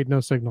 Oh, wait, no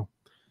signal.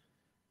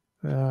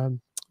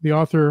 The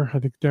author, I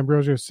think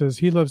D'Ambrosio, says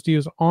he loves to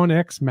use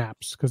OnX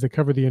maps because they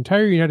cover the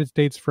entire United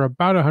States for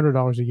about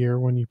 $100 a year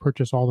when you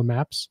purchase all the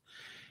maps.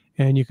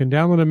 And you can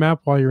download a map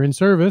while you're in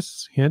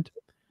service, hint,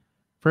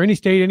 for any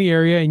state, any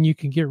area, and you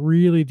can get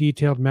really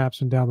detailed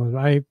maps and download.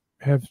 I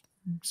have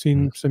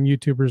seen some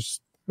YouTubers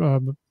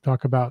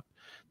talk about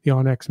the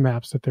OnX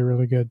maps, that they're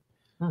really good.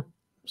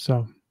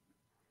 So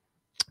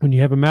when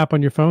you have a map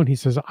on your phone, he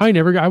says, I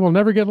will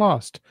never get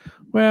lost.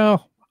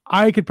 Well,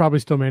 I could probably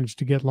still manage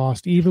to get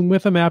lost even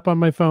with a map on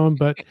my phone,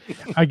 but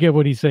I get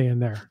what he's saying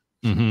there.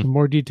 The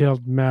more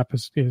detailed map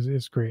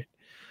is great.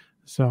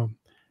 So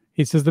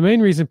he says the main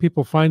reason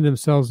people find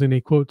themselves in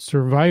a, quote,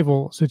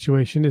 survival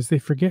situation is they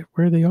forget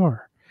where they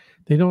are.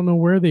 They don't know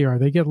where they are.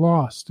 They get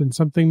lost, and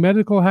something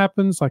medical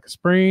happens, like a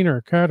sprain or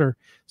a cut or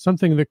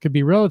something that could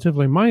be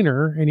relatively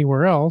minor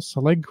anywhere else,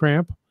 a leg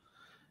cramp,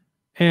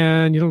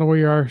 and you don't know where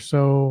you are.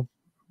 So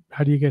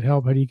how do you get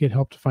help? How do you get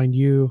help to find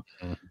you?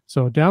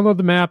 So download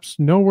the maps,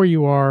 know where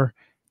you are,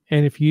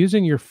 And if you're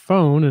using your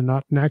phone and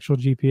not an actual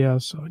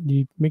GPS,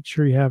 you make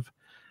sure you have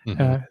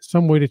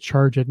some way to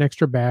charge it, an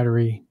extra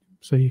battery,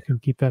 so you can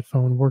keep that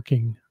phone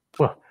working.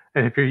 Well,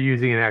 and if you're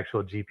using an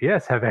actual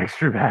GPS, have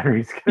extra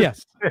batteries.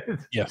 Yes.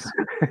 Yes.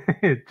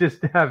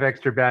 Just to have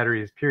extra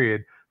batteries,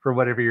 period, for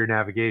whatever your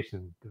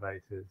navigation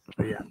device is.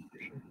 But yeah.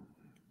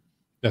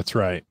 That's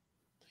right.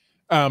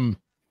 I'm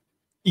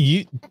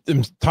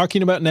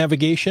talking about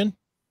navigation.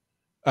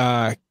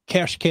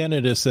 Cache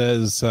Canada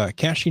says,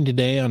 caching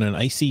today on an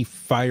icy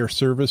fire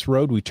service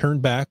road. We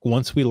turned back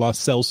once we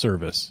lost cell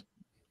service.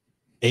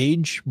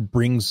 Age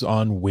brings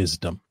on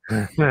wisdom.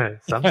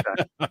 Sometimes.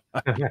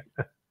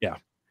 Yeah.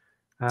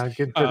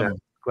 Good for them.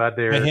 Glad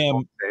they're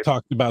Ham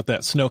talked about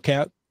that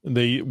snowcat.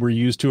 They were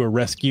used to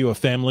rescue a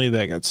family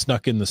that got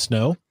stuck in the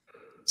snow.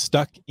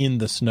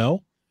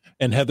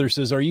 And Heather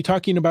says, are you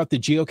talking about the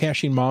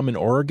geocaching mom in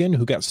Oregon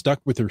who got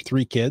stuck with her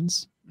 3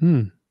 kids?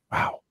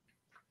 Wow.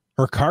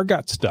 Her car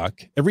got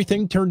stuck.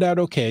 Everything turned out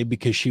okay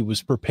because she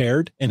was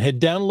prepared and had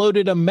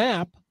downloaded a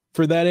map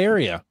for that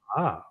area.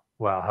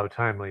 Well, how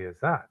timely is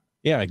that?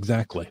 Yeah,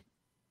 exactly.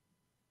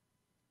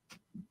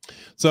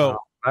 So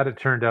glad it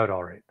turned out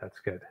all right. That's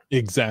good.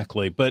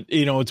 Exactly. But,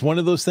 it's one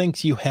of those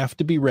things you have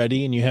to be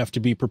ready and you have to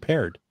be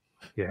prepared.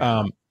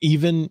 Yeah.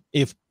 Even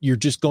if you're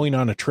just going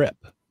on a trip,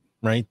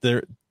 right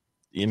there,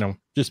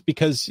 just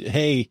because,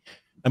 hey,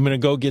 I'm going to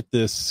go get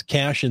this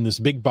cash in this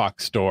big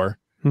box store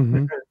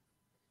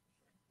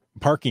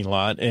parking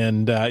lot.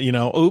 And,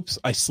 oops,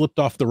 I slipped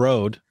off the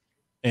road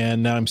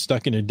and now I'm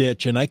stuck in a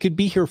ditch and I could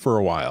be here for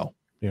a while.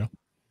 Yeah.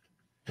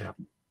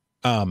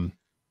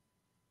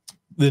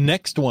 The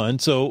next one,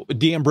 so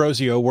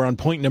D'Ambrosio, we're on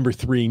point number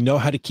 3, know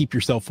how to keep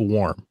yourself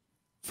warm.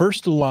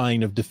 First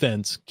line of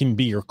defense can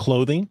be your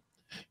clothing.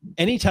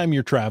 Anytime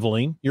you're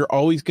traveling, you're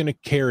always going to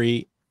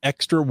carry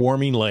extra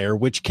warming layer,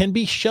 which can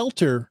be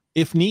shelter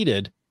if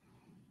needed.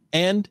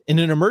 And in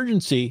an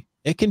emergency,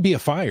 it can be a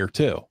fire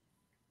too,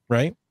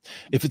 right?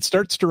 If it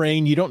starts to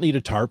rain, you don't need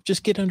a tarp,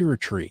 just get under a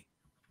tree.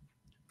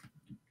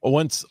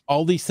 Once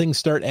all these things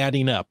start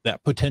adding up,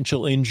 that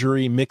potential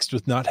injury mixed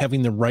with not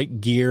having the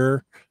right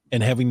gear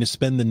and having to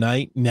spend the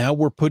night, now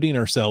we're putting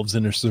ourselves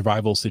in a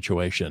survival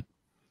situation.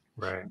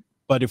 Right.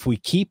 But if we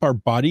keep our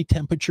body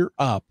temperature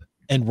up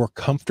and we're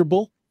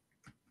comfortable,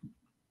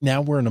 now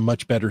we're in a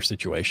much better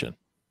situation.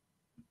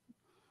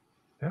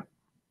 Yeah,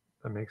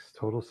 that makes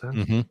total sense.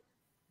 Mm-hmm.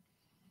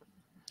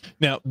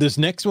 Now, this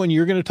next one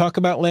you're going to talk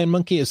about, Land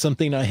Monkey, is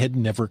something I had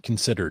never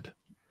considered.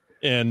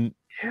 And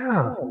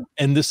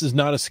this is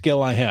not a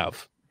skill I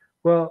have.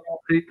 Well,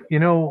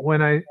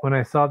 when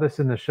I saw this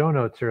in the show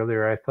notes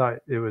earlier, I thought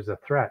it was a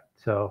threat.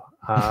 So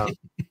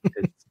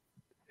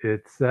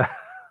it's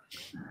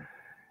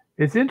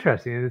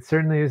interesting. And it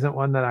certainly isn't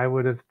one that I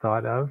would have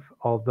thought of,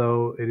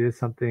 although it is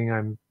something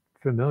I'm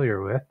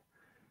familiar with.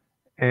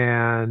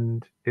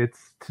 And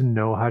it's to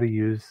know how to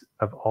use,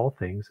 of all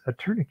things, a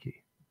tourniquet.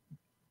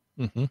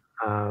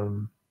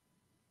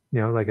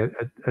 Like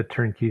a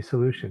turnkey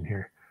solution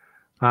here.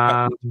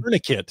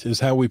 Tourniquet is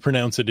how we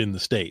pronounce it in the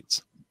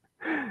States.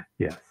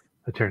 Yes,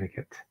 a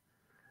tourniquet.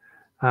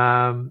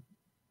 Your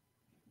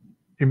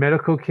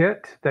medical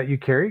kit that you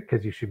carry,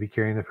 because you should be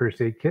carrying the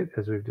first aid kit,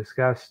 as we've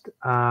discussed,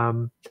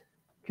 can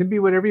be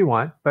whatever you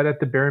want, but at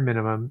the bare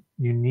minimum,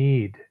 you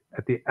need,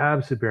 at the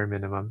absolute bare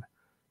minimum,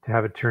 to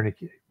have a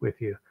tourniquet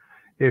with you.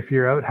 If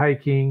you're out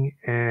hiking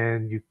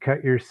and you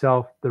cut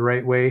yourself the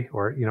right way,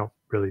 or,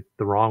 really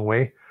the wrong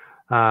way,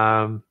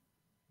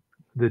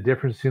 the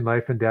difference between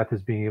life and death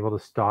is being able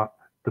to stop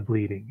the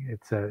bleeding.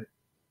 It's a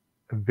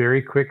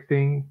very quick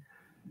thing.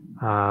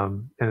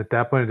 And at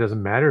that point, it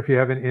doesn't matter if you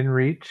have an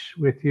InReach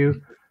with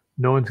you.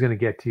 No one's going to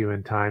get to you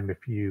in time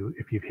if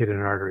you've hit an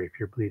artery, if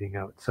you're bleeding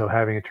out. So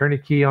having a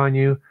tourniquet on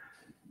you,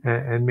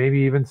 and maybe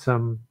even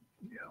some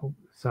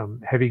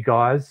heavy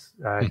gauze.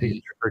 I think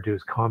it's referred to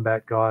as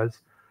combat gauze.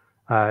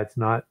 It's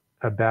not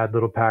a bad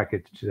little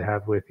package to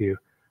have with you.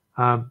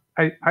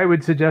 I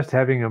would suggest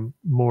having a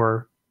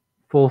more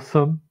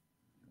fulsome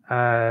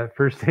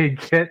first aid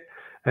kit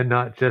and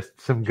not just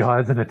some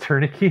gauze and a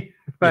tourniquet.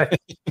 But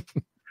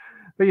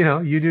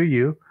you do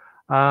you.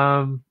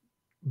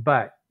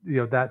 But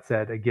that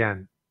said,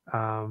 again,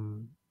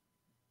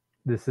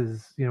 this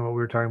is what we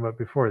were talking about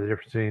before, the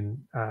difference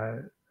between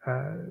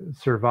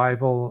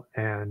survival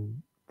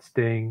and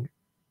staying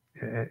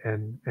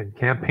and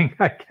camping,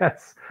 I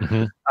guess.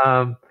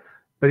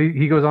 But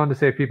he goes on to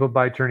say people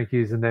buy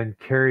tourniquets and then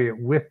carry it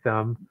with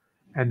them,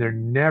 and they've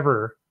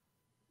never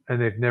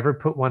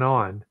put one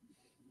on.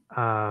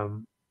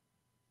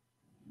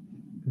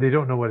 They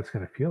don't know what it's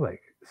going to feel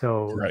like.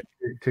 So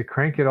to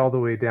crank it all the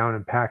way down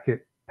and pack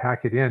it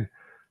in,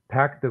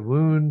 pack the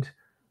wound,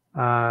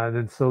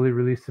 then slowly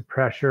release the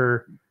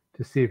pressure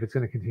to see if it's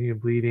going to continue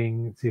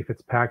bleeding, see if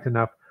it's packed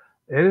enough.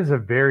 It is a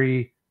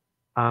very,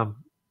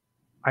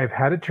 I've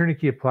had a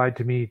tourniquet applied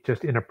to me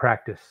just in a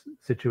practice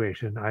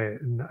situation. I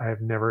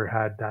have never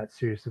had that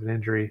serious of an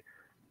injury,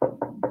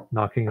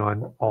 knocking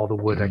on all the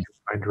wood I can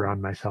find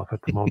around myself at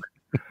the moment.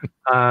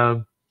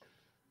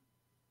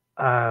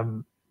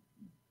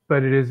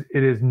 but it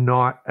is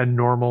not a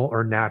normal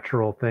or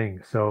natural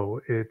thing.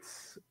 So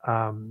it's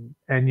and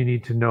you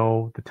need to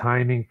know the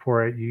timing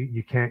for it.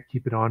 You can't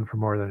keep it on for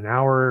more than an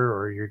hour,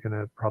 or you're going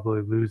to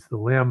probably lose the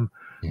limb.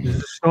 There's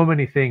just so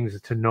many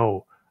things to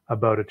know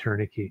about a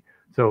tourniquet.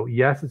 So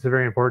yes, it's a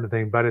very important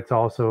thing, but it's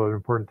also an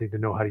important thing to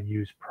know how to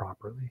use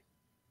properly.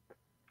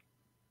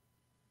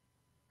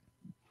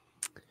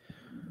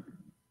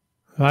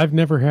 I've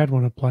never had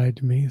one applied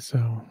to me,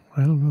 so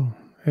I don't know.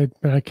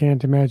 But I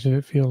can't imagine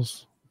it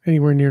feels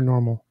anywhere near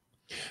normal.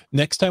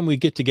 Next time we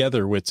get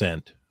together, Wits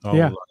End.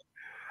 Yeah.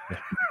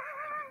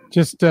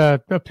 Just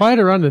apply it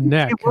around the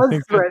neck. I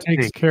think that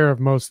takes care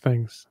of most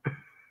things.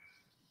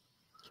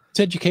 It's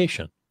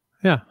education.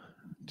 Yeah.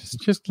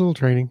 Just a little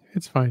training.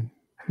 It's fine.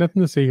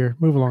 Nothing to see here.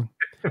 Move along.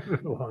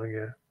 Move along,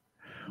 yeah.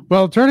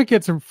 Well,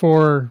 tourniquets are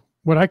for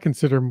what I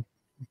consider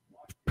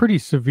pretty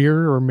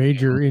severe or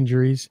major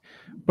injuries,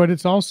 but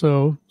it's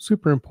also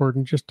super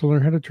important just to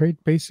learn how to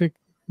treat basic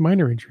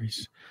minor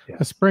injuries.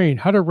 Yes. A sprain,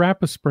 how to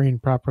wrap a sprain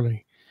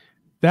properly.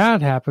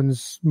 That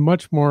happens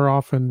much more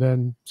often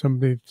than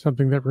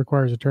something that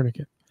requires a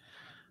tourniquet.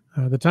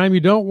 The time you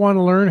don't want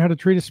to learn how to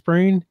treat a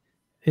sprain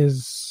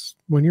is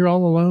when you're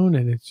all alone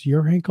and it's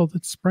your ankle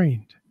that's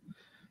sprained.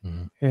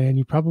 Mm-hmm. And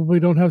you probably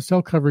don't have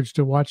cell coverage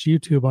to watch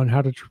YouTube on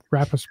how to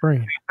wrap a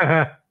sprain.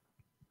 Probably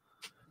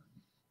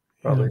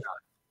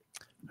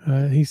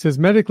not. He says,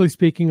 medically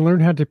speaking, learn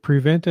how to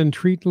prevent and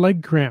treat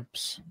leg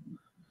cramps.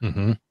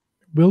 Mm-hmm.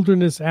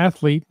 Wilderness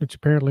Athlete, which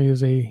apparently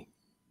is a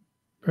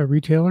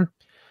retailer,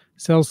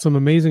 sells some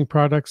amazing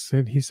products.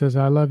 And he says,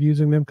 I love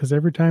using them because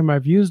every time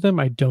I've used them,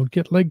 I don't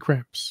get leg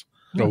cramps.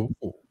 Oh,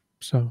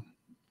 so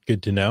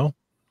good to know.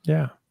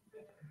 Yeah.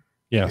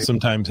 Yeah.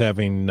 Sometimes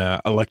having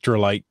an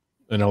electrolyte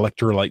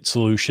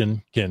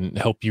solution can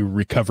help you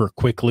recover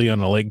quickly on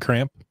a leg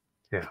cramp.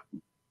 Yeah.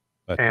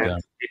 But,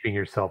 and keeping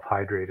yourself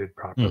hydrated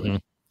properly. Mm-hmm.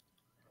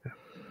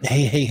 Yeah.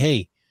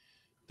 Hey.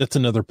 That's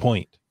another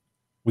point.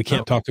 We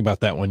can't talk about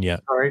that one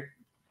yet. All right.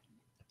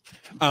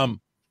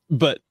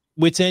 But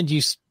Wits End,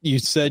 you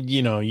said,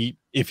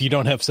 if you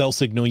don't have cell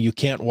signal, you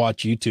can't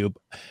watch YouTube.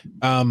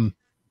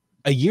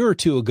 A year or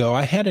two ago,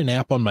 I had an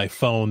app on my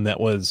phone that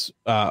was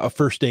a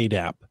first aid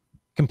app,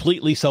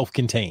 completely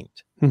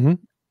self-contained. Mm-hmm.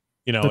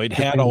 It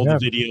had all the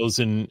videos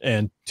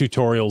and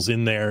tutorials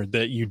in there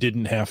that you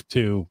didn't have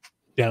to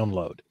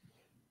download.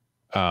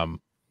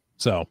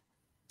 So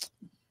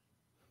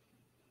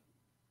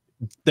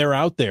they're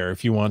out there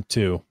if you want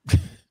to.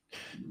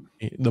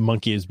 The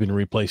monkey has been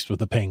replaced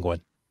with a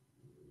penguin.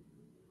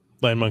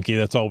 Land monkey,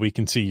 that's all we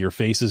can see. Your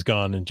face is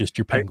gone and just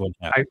your penguin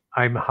hat.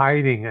 I'm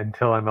hiding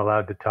until I'm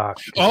allowed to talk.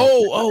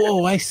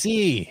 Oh, I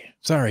see.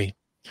 Sorry.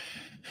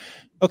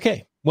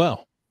 Okay,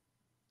 well,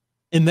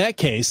 in that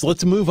case,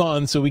 let's move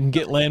on so we can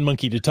get Land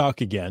Monkey to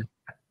talk again.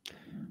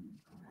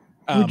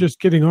 You're just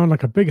getting on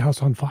like a big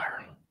house on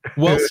fire.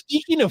 Well,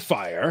 speaking of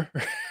fire,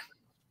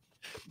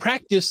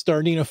 practice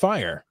starting a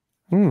fire.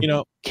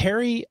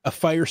 Carry a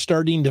fire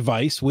starting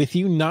device with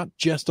you, not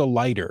just a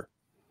lighter.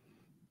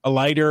 A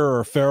lighter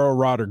or a ferro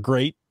rod are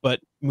great, but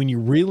when you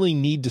really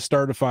need to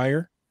start a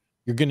fire,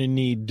 you're going to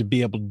need to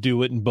be able to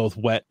do it in both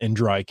wet and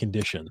dry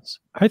conditions.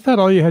 I thought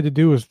all you had to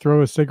do was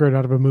throw a cigarette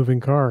out of a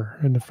moving car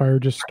and the fire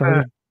just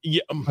started.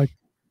 Yeah.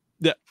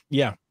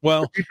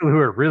 Well, for people who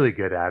are really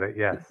good at it,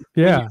 yes.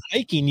 Yeah. When you're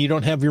hiking, you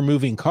don't have your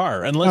moving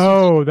car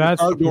unless that's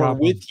car the door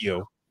problem. With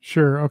you.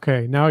 Sure.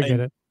 Okay. Now I get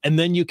it. And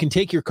then you can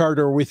take your car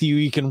door with you.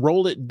 You can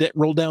roll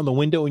down the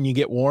window and you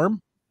get warm.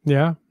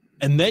 Yeah.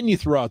 And then you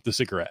throw out the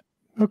cigarette.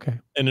 Okay.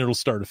 And it'll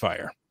start a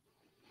fire.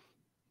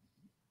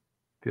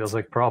 Feels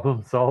like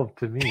problem solved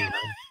to me.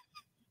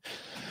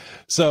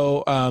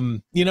 So,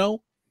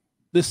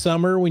 this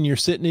summer when you're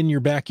sitting in your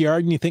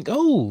backyard and you think,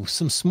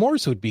 some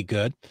s'mores would be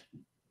good,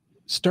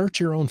 start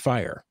your own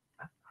fire.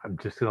 I'm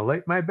just going to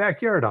light my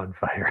backyard on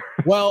fire.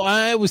 Well,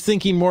 I was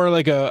thinking more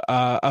like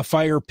a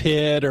fire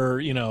pit or,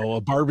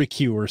 a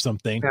barbecue or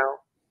something. Now,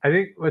 I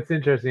think what's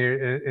interesting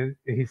here, and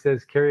he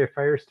says carry a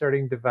fire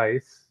starting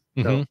device.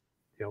 Mm-hmm.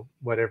 So,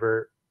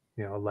 whatever,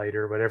 a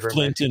lighter, whatever.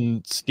 Flint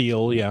and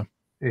steel, yeah.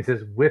 And he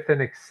says with an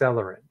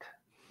accelerant.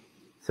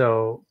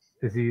 So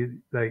is he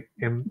like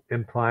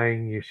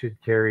implying you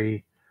should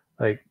carry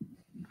like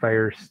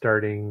fire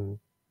starting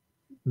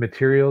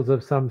materials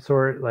of some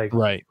sort, like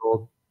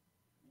old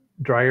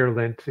dryer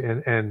lint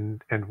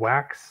and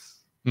wax,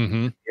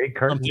 egg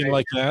carton, something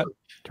like that.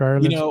 Dryer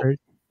lint's great.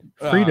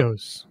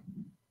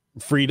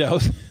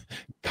 Fritos,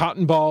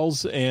 cotton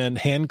balls, and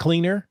hand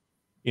cleaner.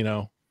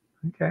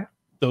 Okay,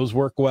 those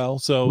work well.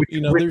 So which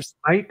there's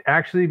might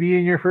actually be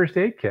in your first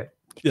aid kit.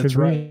 That's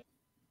right.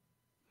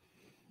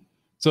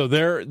 So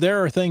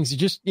there are things you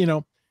just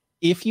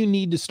if you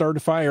need to start a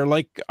fire,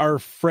 like our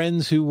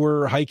friends who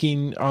were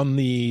hiking on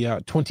the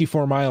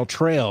 24-mile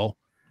trail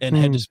and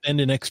had to spend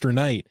an extra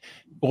night.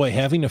 Boy,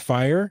 having a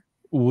fire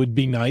would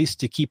be nice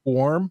to keep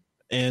warm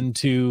and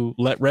to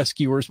let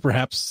rescuers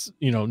perhaps,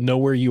 know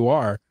where you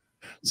are.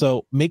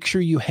 So make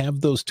sure you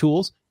have those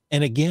tools.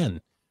 And again,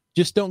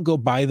 just don't go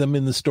buy them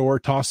in the store,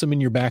 toss them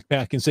in your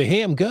backpack and say,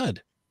 hey, I'm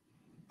good.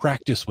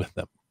 Practice with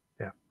them.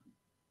 Yeah,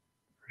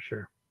 for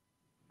sure.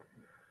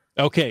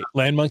 Okay,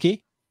 Land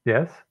Monkey,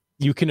 Yes.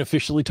 you can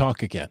officially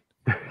talk again.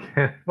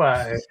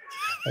 Well,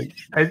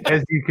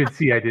 as you could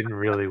see, I didn't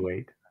really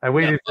wait. I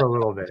waited for a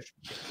little bit,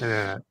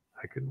 and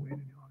I couldn't wait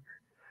any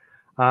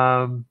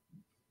longer.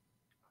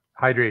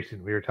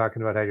 Hydration. We were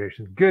talking about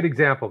hydration. Good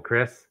example,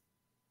 Chris.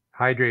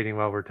 Hydrating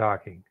while we're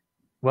talking.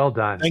 Well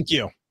done. Thank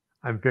you.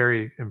 I'm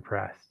very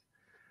impressed.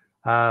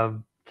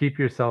 Keep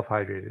yourself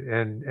hydrated.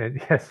 And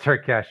yes,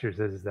 Starcaster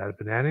says, is that a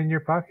banana in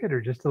your pocket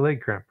or just a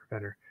leg cramp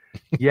preventer?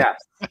 Yes.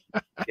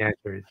 The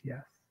answer is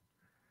yes.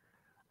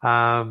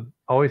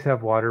 Always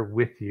have water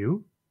with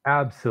you.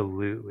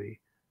 Absolutely.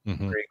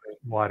 Mm-hmm. Drink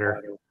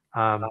water.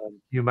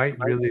 You might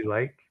really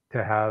like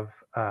to have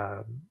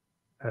a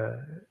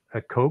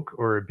Coke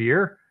or a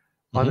beer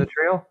on the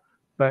trail,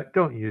 but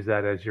don't use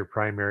that as your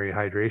primary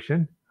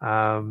hydration.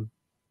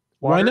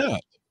 Why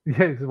not?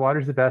 Yeah,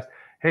 water's the best.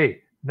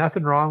 Hey,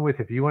 nothing wrong with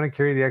if you want to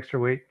carry the extra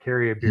weight,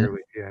 carry a beer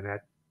with you. And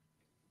at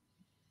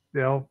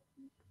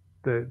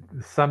the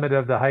summit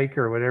of the hike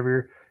or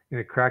whatever, you're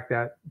going to crack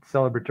that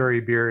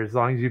celebratory beer as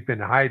long as you've been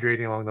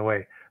hydrating along the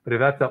way. But if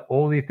that's the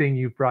only thing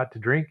you've brought to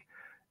drink,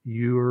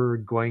 you're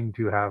going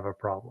to have a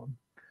problem.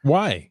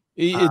 Why?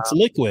 It's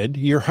liquid.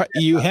 You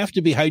have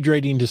to be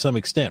hydrating to some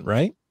extent,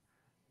 right?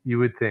 You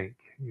would think,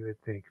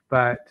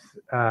 but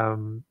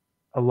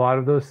a lot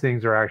of those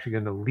things are actually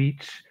going to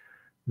leach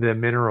the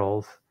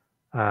minerals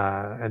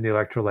and the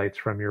electrolytes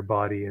from your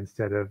body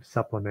instead of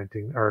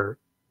supplementing or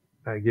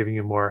giving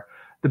you more.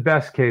 The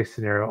best case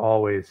scenario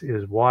always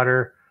is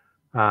water.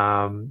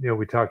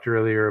 We talked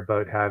earlier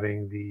about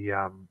having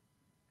the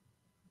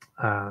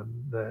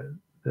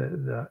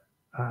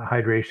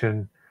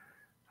hydration,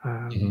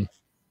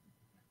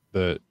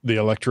 the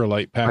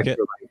electrolyte packet.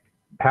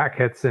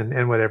 Packets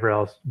and whatever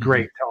else.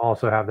 Great to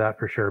also have that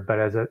for sure. But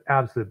as an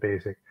absolute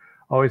basic,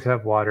 always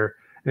have water.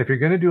 And if you're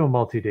going to do a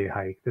multi-day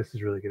hike, this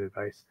is really good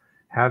advice.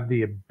 Have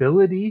the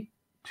ability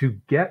to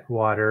get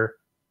water.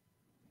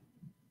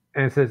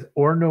 And it says,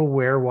 or know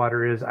where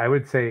water is. I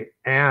would say,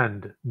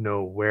 and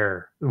know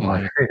where the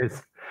water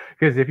is.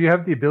 Because if you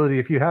have the ability,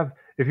 if you have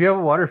a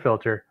water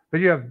filter, but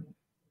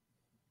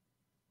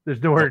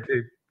there's nowhere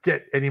to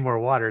get any more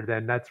water,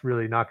 then that's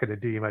really not going to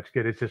do you much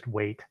good. It's just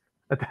wait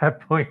at that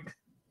point.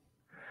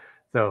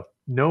 So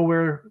know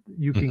where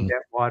you can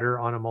get water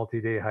on a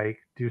multi-day hike,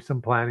 do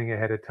some planning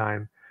ahead of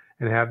time,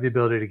 and have the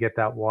ability to get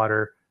that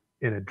water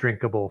in a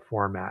drinkable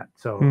format.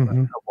 So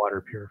a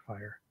water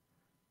purifier.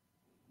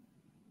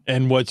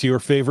 And what's your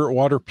favorite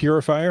water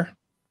purifier?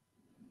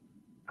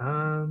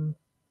 You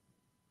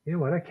know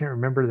what? I can't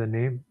remember the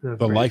name.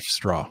 The Life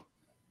Straw.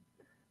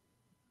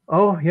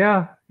 Oh,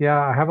 yeah.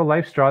 I have a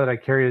Life Straw that I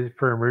carry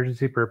for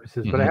emergency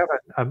purposes, but I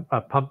have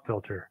a pump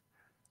filter.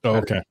 Oh,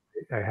 okay.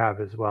 I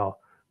have as well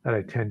that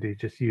I tend to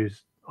just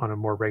use on a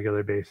more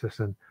regular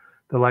basis. And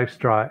the Life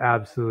Straw,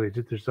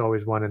 absolutely. There's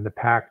always one in the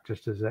pack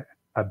just as a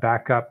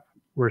backup,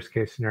 worst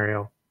case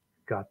scenario.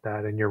 Got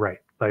that. And you're right.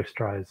 Life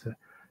Straw is a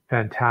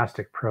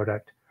fantastic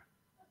product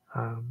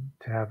to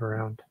have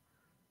around.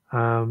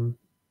 In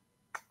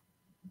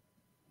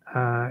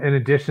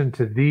addition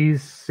to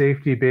these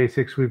safety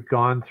basics, we've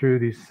gone through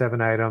these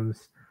 7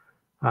 items.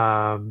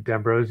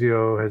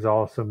 D'Ambrosio has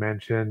also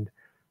mentioned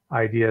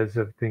ideas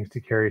of things to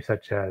carry,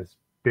 such as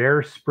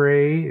bear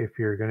spray if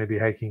you're going to be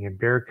hiking in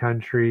bear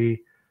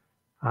country,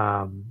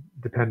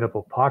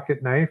 dependable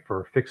pocket knife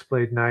or fixed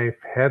blade knife,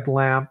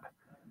 headlamp,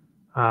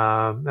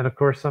 and of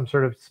course some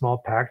sort of small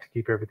pack to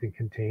keep everything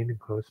contained and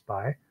close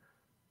by.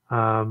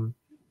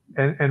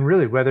 And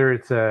really, whether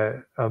it's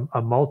a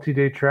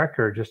multi-day trek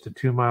or just a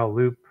 2-mile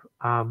loop,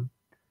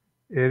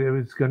 it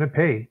was going to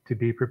pay to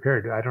be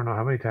prepared. I don't know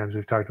how many times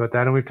we've talked about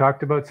that, and we've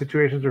talked about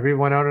situations where people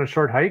went out on a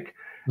short hike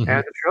and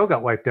the trail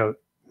got wiped out,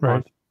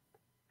 right?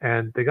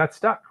 And they got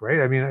stuck, right?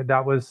 I mean,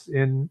 that was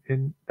in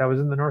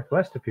the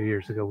Northwest a few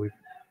years ago. We've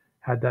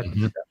had that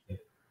discussion.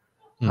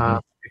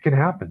 It can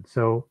happen.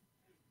 So,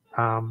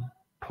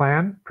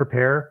 plan,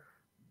 prepare,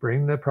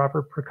 bring the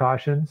proper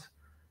precautions,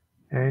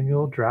 and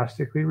you'll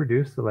drastically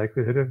reduce the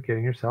likelihood of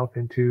getting yourself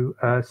into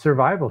a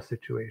survival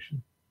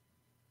situation.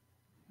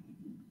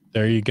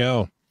 There you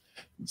go.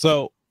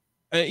 So,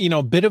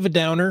 bit of a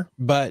downer,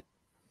 but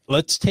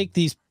let's take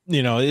these,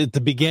 at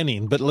the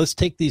beginning, but let's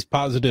take these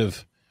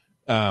positive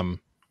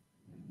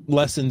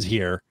lessons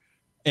here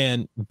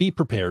and be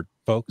prepared,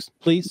 folks,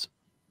 please.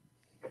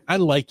 I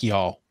like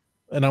y'all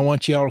and I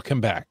want y'all to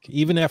come back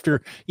even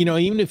after,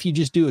 even if you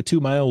just do a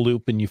 2-mile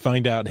loop and you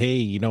find out, hey,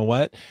 you know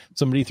what?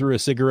 Somebody threw a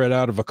cigarette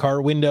out of a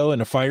car window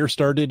and a fire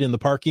started in the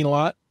parking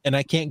lot and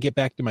I can't get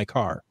back to my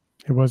car.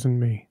 It wasn't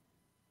me.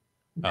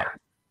 Oh.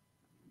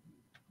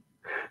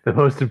 The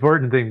most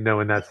important thing to know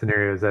in that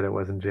scenario is that it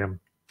wasn't Jim.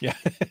 Yeah.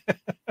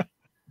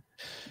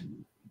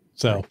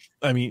 So,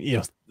 I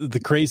mean, the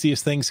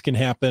craziest things can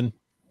happen.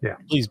 Yeah.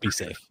 Please be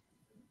safe.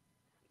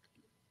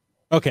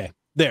 Okay.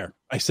 There.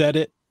 I said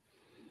it.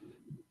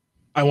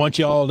 I want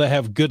you all to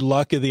have good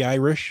luck of the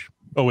Irish.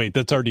 Oh, wait,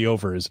 that's already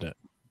over, isn't it?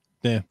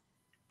 Yeah.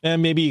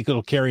 And maybe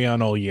it'll carry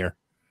on all year.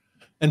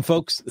 And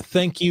folks,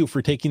 thank you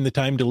for taking the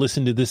time to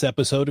listen to this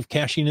episode of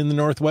Caching in the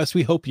Northwest.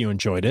 We hope you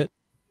enjoyed it.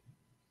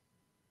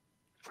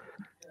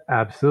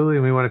 Absolutely.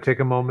 We want to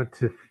take a moment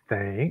to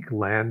thank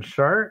Land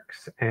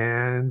Sharks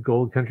and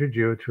Gold Country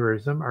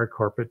Geotourism, our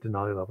corporate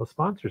Denali level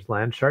sponsors.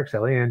 Land Sharks,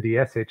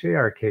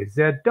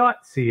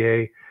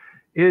 landsharks.ca,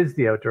 is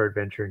the outdoor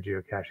adventure and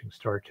geocaching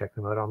store. Check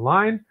them out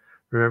online.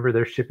 Remember,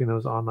 they're shipping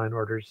those online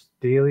orders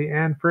daily.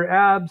 And for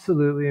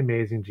absolutely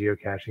amazing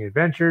geocaching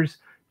adventures,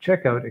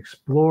 check out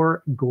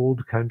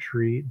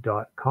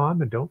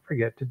exploregoldcountry.com and don't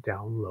forget to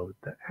download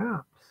the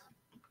apps.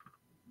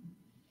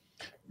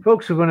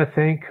 Folks, we want to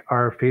thank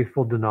our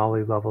faithful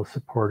Denali level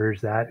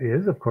supporters. That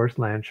is, of course,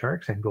 Land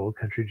Sharks and Gold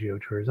Country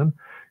Geotourism,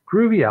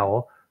 Groovy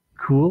Owl,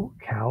 Cool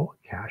Cow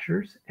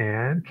Cachers,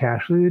 and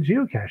Cachely, the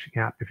geocaching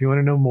app. If you want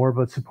to know more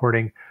about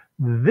supporting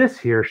this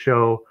here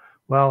show,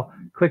 well,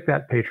 click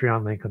that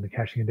Patreon link on the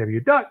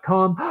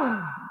cachingandw.com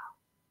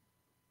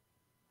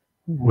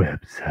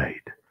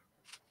website.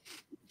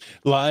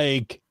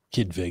 Like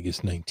Kid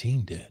Vegas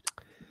 19 did.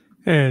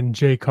 And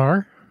J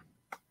Car,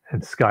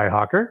 And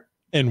Skyhawker,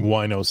 And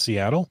Wino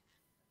Seattle.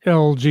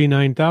 LG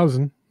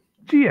 9000,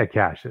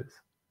 Geocaches,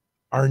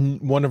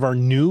 One of our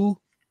new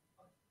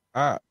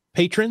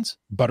patrons,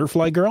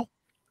 Butterfly Girl.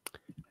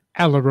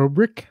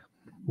 Alarobrick,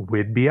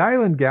 Whidbey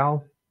Island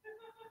Gal,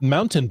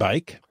 Mountain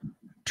Bike.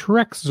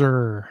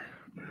 Trexer.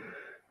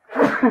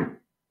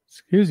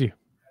 Excuse you.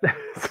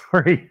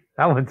 Sorry,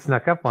 that one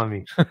snuck up on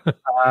me.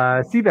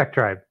 Seebeck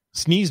Tribe.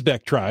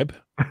 Sneezebeck Tribe.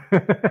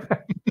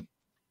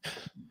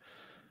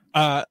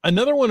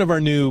 Another one of our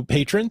new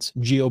patrons,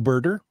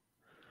 GeoBirder.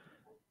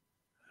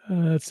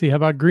 Let's see. How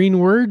about Green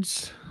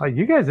Words? Oh,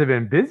 you guys have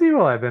been busy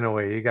while I've been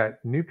away. You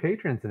got new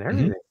patrons and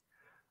everything.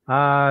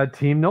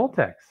 Team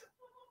Noltex.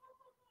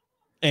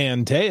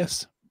 And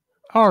Teus.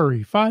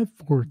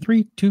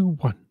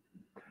 RE54321.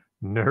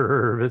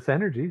 Nervous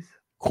Energies.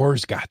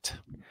 Korsgat.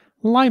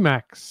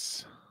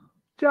 Limax.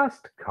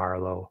 Just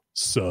Carlo.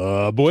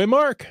 Subway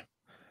Mark.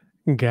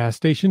 Gas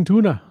Station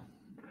Tuna.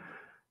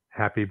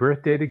 Happy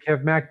birthday to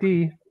Kev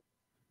MacD.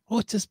 Oh,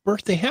 it's his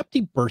birthday.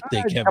 Happy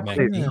birthday, Kev couple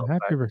days McNeil. ago.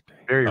 Happy birthday.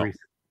 Very Oh. recent.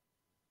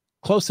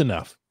 Close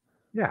enough.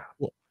 Yeah.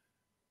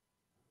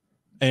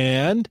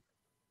 And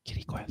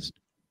Kitty Quest.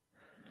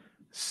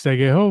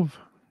 Segehove.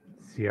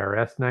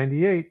 CRS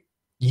 98.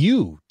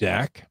 You,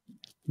 Dak.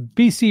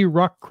 BC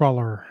Rock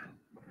Crawler.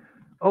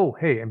 Oh,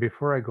 hey, and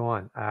before I go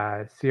on,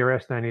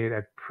 CRS 98,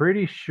 I'm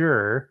pretty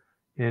sure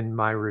in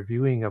my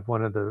reviewing of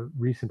one of the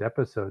recent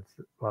episodes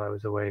while I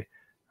was away,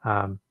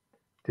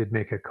 did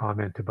make a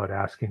comment about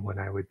asking when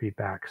I would be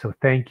back. So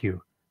thank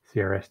you,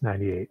 CRS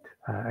 98.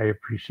 I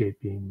appreciate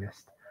being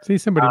missed. See,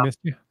 somebody missed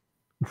you.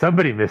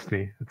 Somebody missed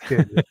me. That's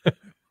good.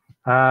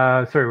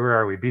 Sorry, where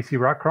are we? BC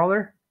Rock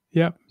Crawler?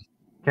 Yep.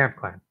 Camp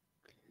Clan.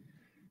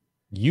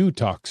 You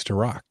talks to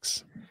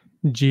rocks.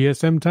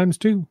 GSM times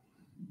 2.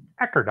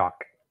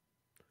 Eckerdock.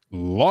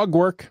 Log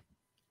work.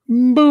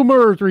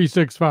 Boomer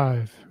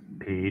 365.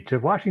 Peach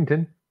of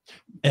Washington.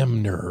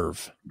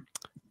 M-Nerve.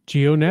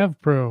 GeoNav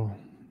Pro.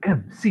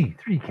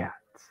 MC3 Cats.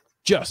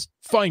 Just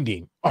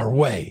finding our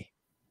way.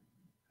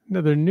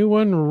 Another new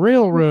one,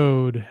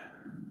 Railroad.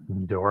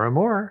 Dora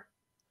Moore.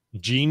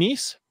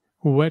 Genies.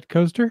 Wet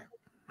Coaster.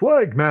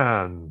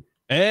 Flagman.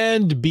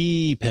 And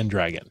B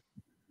Pendragon.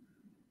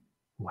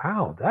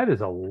 Wow, that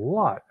is a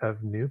lot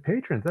of new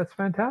patrons. That's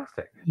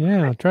fantastic.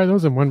 Yeah, try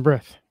those in one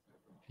breath.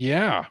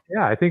 Yeah.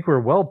 Yeah, I think we're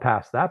well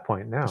past that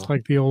point now. Just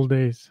like the old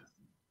days.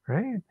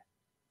 Right?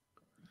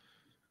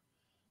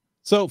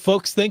 So,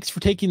 folks, thanks for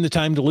taking the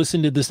time to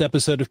listen to this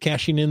episode of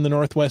Caching in the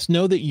Northwest.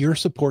 Know that your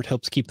support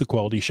helps keep the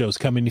quality shows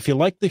coming. If you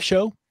like the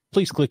show,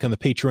 please click on the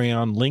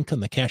Patreon link on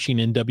the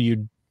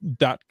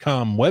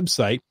cachingandw.com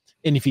website.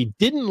 And if you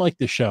didn't like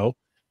the show,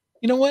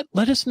 you know what?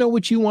 Let us know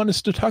what you want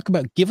us to talk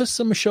about. Give us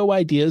some show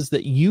ideas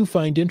that you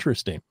find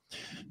interesting.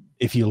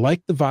 If you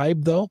like the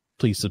vibe, though,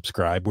 please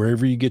subscribe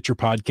wherever you get your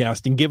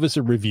podcast and give us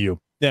a review.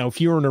 Now, if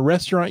you're in a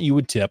restaurant, you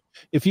would tip.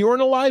 If you were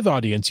in a live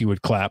audience, you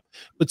would clap.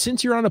 But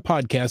since you're on a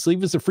podcast,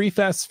 leave us a free,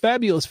 fast,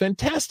 fabulous,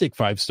 fantastic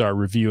 5-star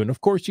review. And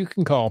of course, you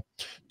can call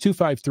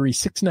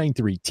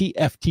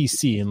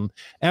 253-693-TFTC and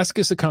ask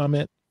us a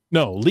comment.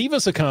 No, leave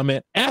us a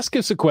comment, ask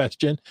us a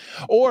question,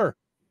 or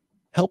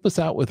help us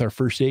out with our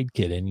first aid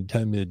kit any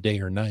time of the day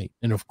or night.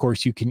 And of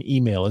course, you can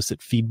email us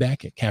at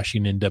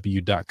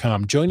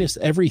feedback@cachingandw.com. Join us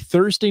every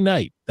Thursday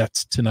night.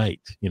 That's tonight.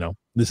 You know,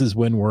 this is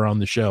when we're on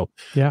the show.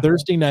 Yeah.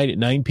 Thursday night at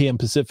 9 p.m.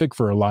 Pacific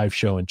for a live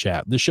show and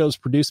chat. The show is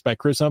produced by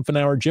Chris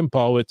Umfenauer, Jim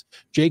Paulwitz,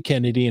 Jay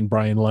Kennedy, and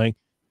Brian Lang.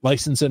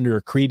 Licensed under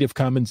a Creative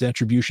Commons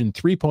Attribution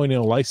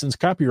 3.0 license,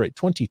 copyright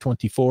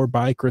 2024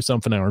 by Chris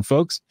Umfenauer. And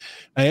folks,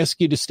 I ask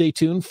you to stay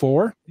tuned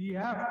for The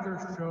After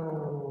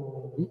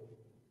Show.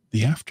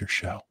 the after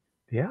show.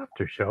 The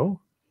after show.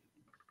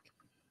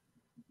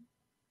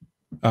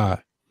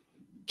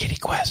 Kitty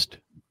Quest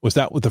was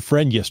out with a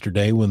friend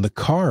yesterday when the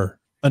car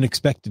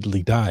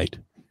unexpectedly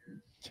died.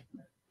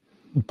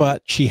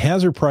 But she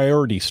has her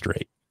priorities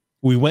straight.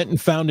 We went and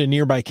found a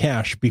nearby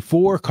cache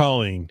before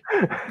calling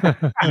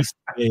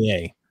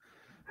ECAA.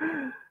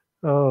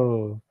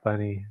 Oh,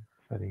 funny.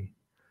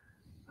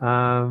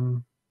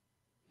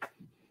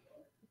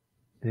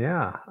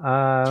 Yeah.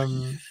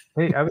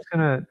 Hey, I was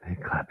gonna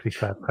clappity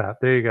clap clap.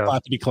 There you go.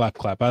 Clappity clap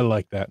clap. I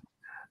like that.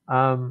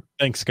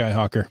 Thanks,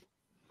 Skyhawker.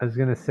 I was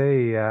gonna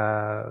say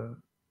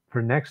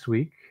for next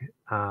week,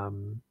 folks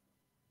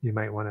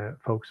might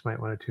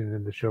want to tune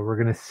in the show. We're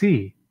gonna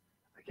see.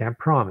 I can't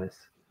promise.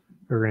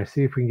 We're gonna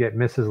see if we can get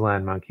Mrs.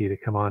 Land Monkey to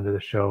come on to the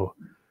show,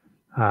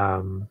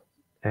 and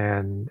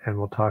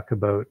we'll talk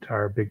about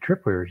our big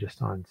trip we were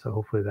just on. So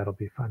hopefully that'll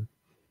be fun.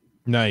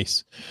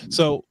 Nice.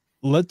 So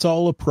let's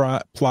all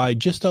apply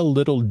just a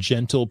little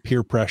gentle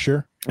peer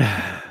pressure.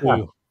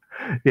 Yeah,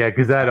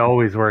 because that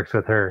always works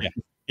with her.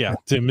 Yeah,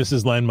 to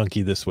Mrs. Land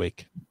Monkey this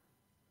week.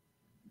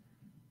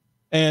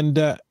 And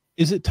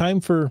is it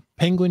time for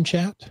Penguin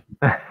Chat?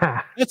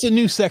 That's a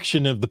new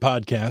section of the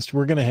podcast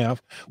we're going to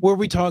have where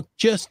we talk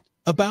just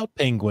about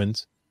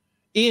penguins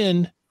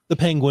in the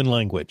penguin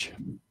language.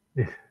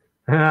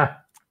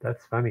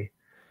 That's funny.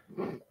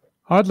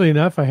 Oddly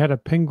enough, I had a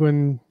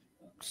penguin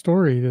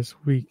story this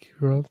week.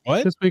 Well,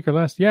 what? This week or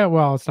last? Yeah,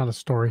 well, it's not a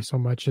story so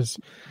much as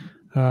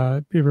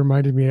it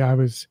reminded me I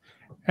was,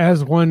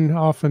 as one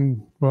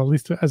often, well, at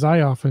least as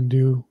I often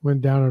do,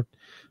 went down a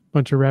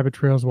bunch of rabbit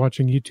trails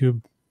watching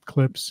YouTube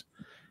clips,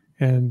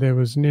 and there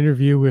was an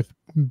interview with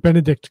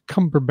Benedict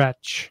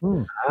Cumberbatch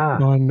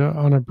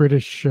on a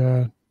British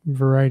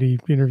variety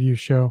interview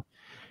show,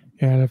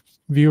 and a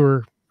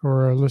viewer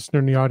or a listener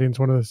in the audience,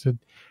 one of us said,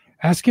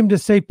 "Ask him to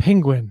say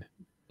penguin,"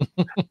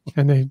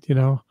 and they,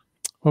 well,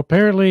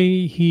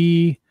 apparently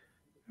he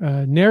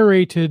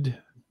narrated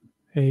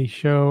a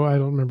show. I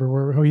don't remember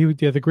where.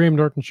 The Graham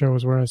Norton show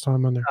was where I saw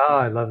him on there. Oh,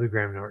 I love the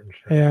Graham Norton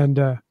show.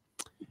 And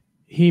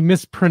he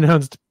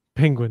mispronounced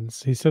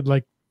penguins. He said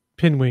like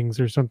pinwings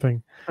or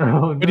something.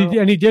 Oh, but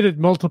no. he did it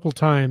multiple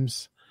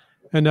times,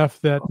 enough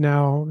that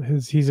now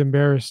he's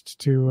embarrassed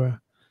to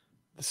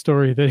the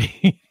story that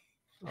he.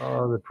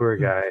 Oh, the poor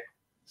guy.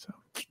 So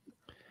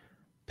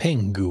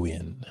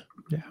penguin.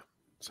 Yeah.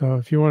 So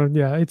if you want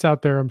to, it's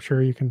out there. I'm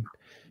sure you can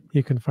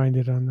find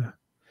it on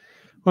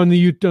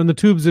the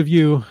tubes of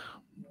you.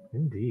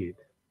 Indeed.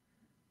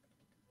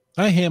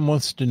 Iham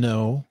wants to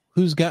know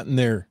who's gotten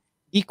their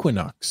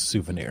Equinox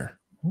souvenir.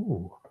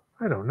 Ooh,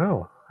 I don't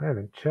know. I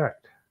haven't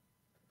checked.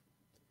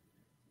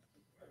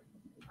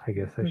 I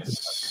guess I should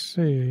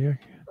see.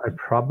 I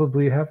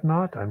probably have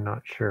not. I'm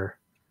not sure.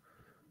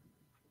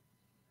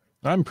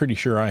 I'm pretty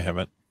sure I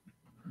haven't.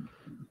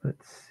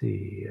 Let's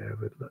see. I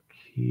would look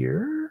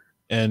here.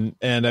 And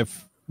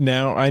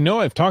I know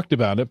I've talked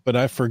about it, but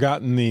I've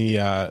forgotten the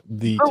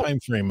time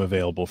frame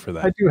available for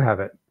that. I do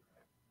have it.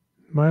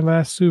 My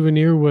last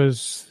souvenir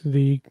was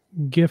the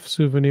GIF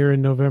souvenir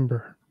in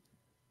November.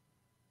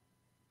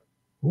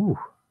 Ooh.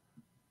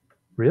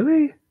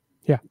 Really?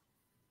 Yeah.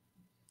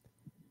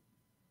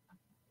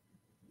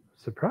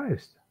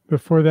 Surprised.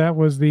 Before that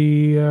was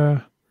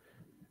the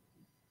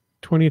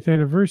 20th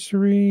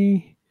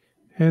anniversary,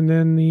 and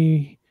then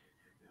the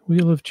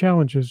Wheel of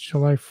Challenges,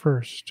 July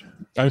 1st.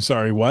 I'm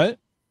sorry, what?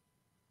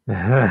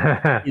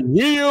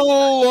 Wheel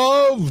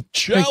of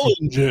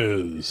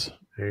Challenges.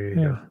 There you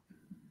go.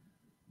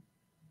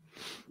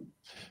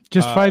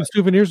 Just 5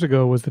 souvenirs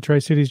ago was the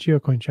Tri-Cities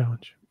Geocoin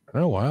Challenge.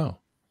 Oh, wow.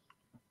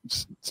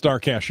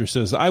 Starcacher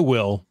says, I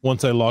will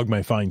once I log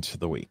my finds for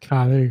the week.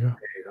 Ah, there you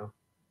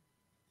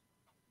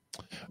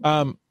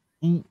go.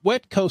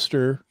 Wet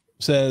Coaster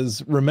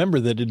says, remember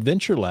that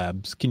Adventure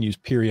Labs can use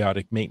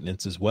periodic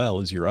maintenance as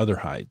well as your other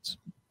hides.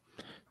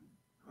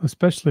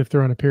 Especially if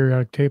they're on a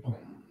periodic table.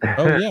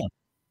 Oh, yeah.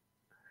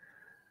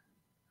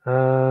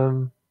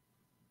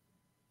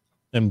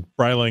 And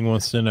Bryling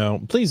wants to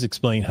know, please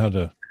explain how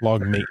to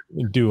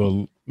do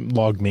a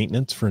log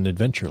maintenance for an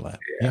Adventure Lab.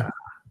 Yeah.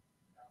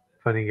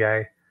 Funny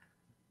guy.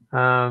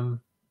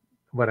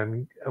 What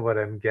I'm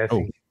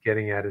guessing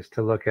getting at is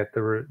to look at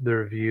the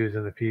reviews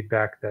and the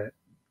feedback that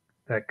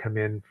come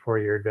in for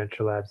your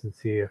Adventure Labs and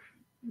see if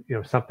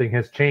something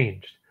has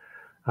changed.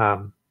 I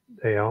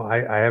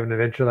have an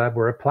Adventure Lab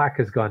where a plaque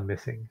has gone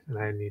missing and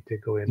I need to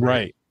go in and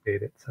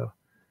update it. So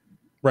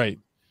right.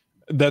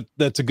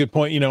 That's a good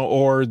point,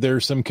 or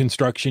there's some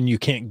construction you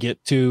can't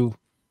get to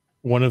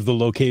one of the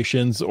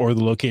locations, or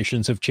the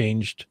locations have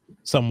changed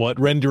somewhat,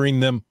 rendering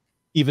them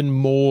even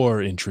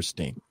more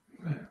interesting.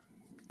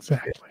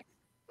 Exactly.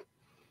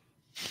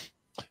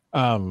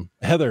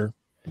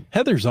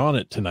 Heather's on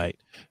it tonight.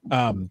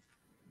 Through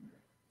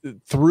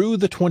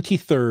the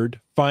 23rd,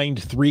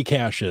 find 3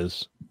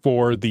 caches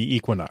for the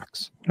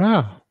Equinox.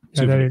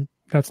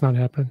 That's not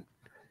happening.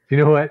 You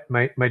know what?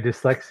 My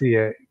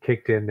dyslexia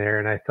kicked in there,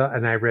 and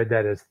I read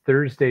that as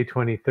Thursday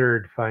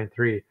 23rd, find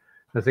 3. I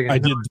was thinking,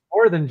 did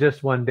more than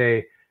just one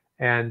day,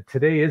 and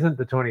today isn't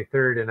the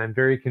 23rd, and I'm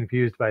very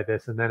confused by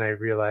this. And then I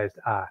realized,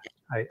 I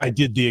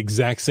did the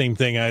exact same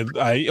thing.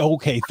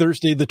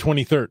 Thursday the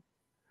 23rd.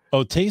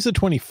 Oh, today's the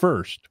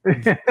 21st.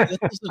 That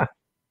doesn't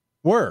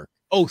work.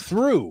 Oh,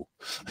 through.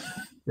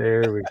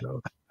 There we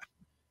go.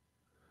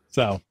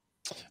 So,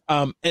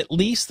 at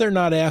least they're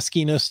not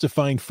asking us to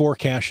find 4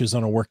 caches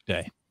on a work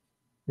day.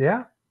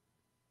 Yeah,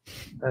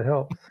 that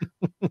helps.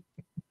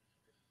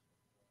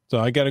 So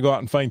I got to go out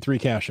and find 3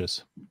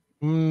 caches.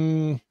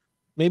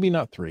 Maybe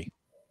not 3.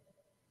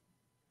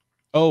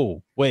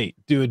 Oh, wait.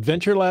 Do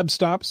Adventure Lab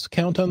stops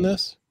count on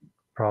this?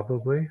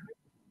 Probably.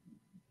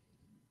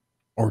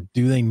 Or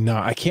do they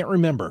not? I can't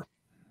remember.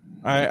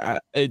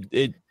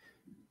 It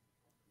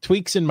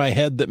tweaks in my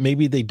head that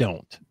maybe they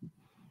don't.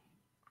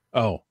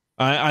 Oh,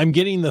 I'm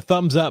getting the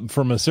thumbs up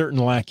from a certain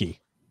lackey.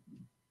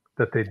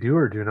 That they do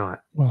or do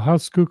not. Well, how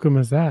skookum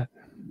is that?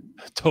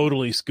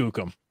 Totally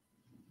skookum.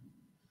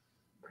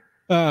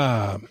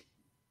 iHam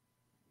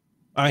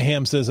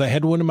says, I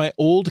had one of my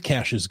old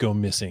caches go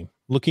missing.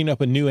 Looking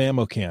up a new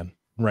ammo can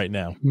right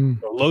now.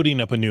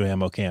 Loading up a new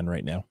ammo can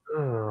right now.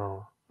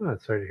 Oh, I'm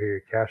sorry to hear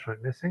your cache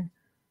went missing.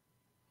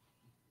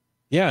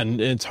 Yeah,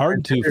 and it's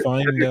hard to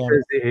find.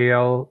 The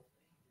AL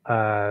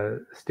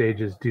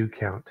stages do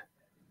count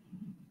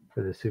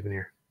for the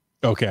souvenir.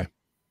 Okay.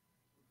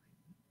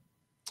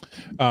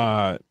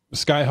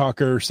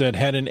 Skyhawker said,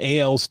 had an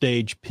AL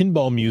stage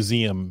pinball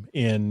museum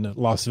in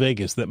Las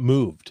Vegas that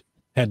moved.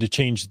 Had to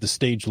change the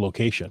stage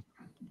location.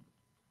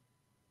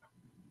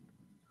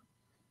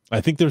 I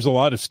think there's a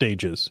lot of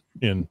stages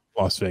in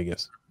Las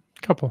Vegas.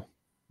 Couple.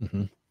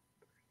 Mm-hmm.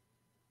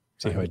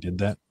 See how I did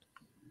that?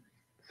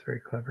 It's very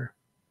clever.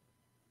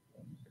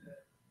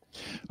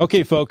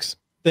 Okay, folks.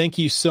 Thank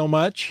you so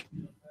much.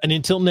 And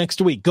until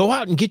next week, go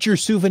out and get your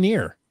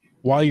souvenir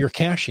while you're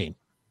caching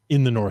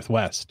in the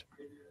Northwest.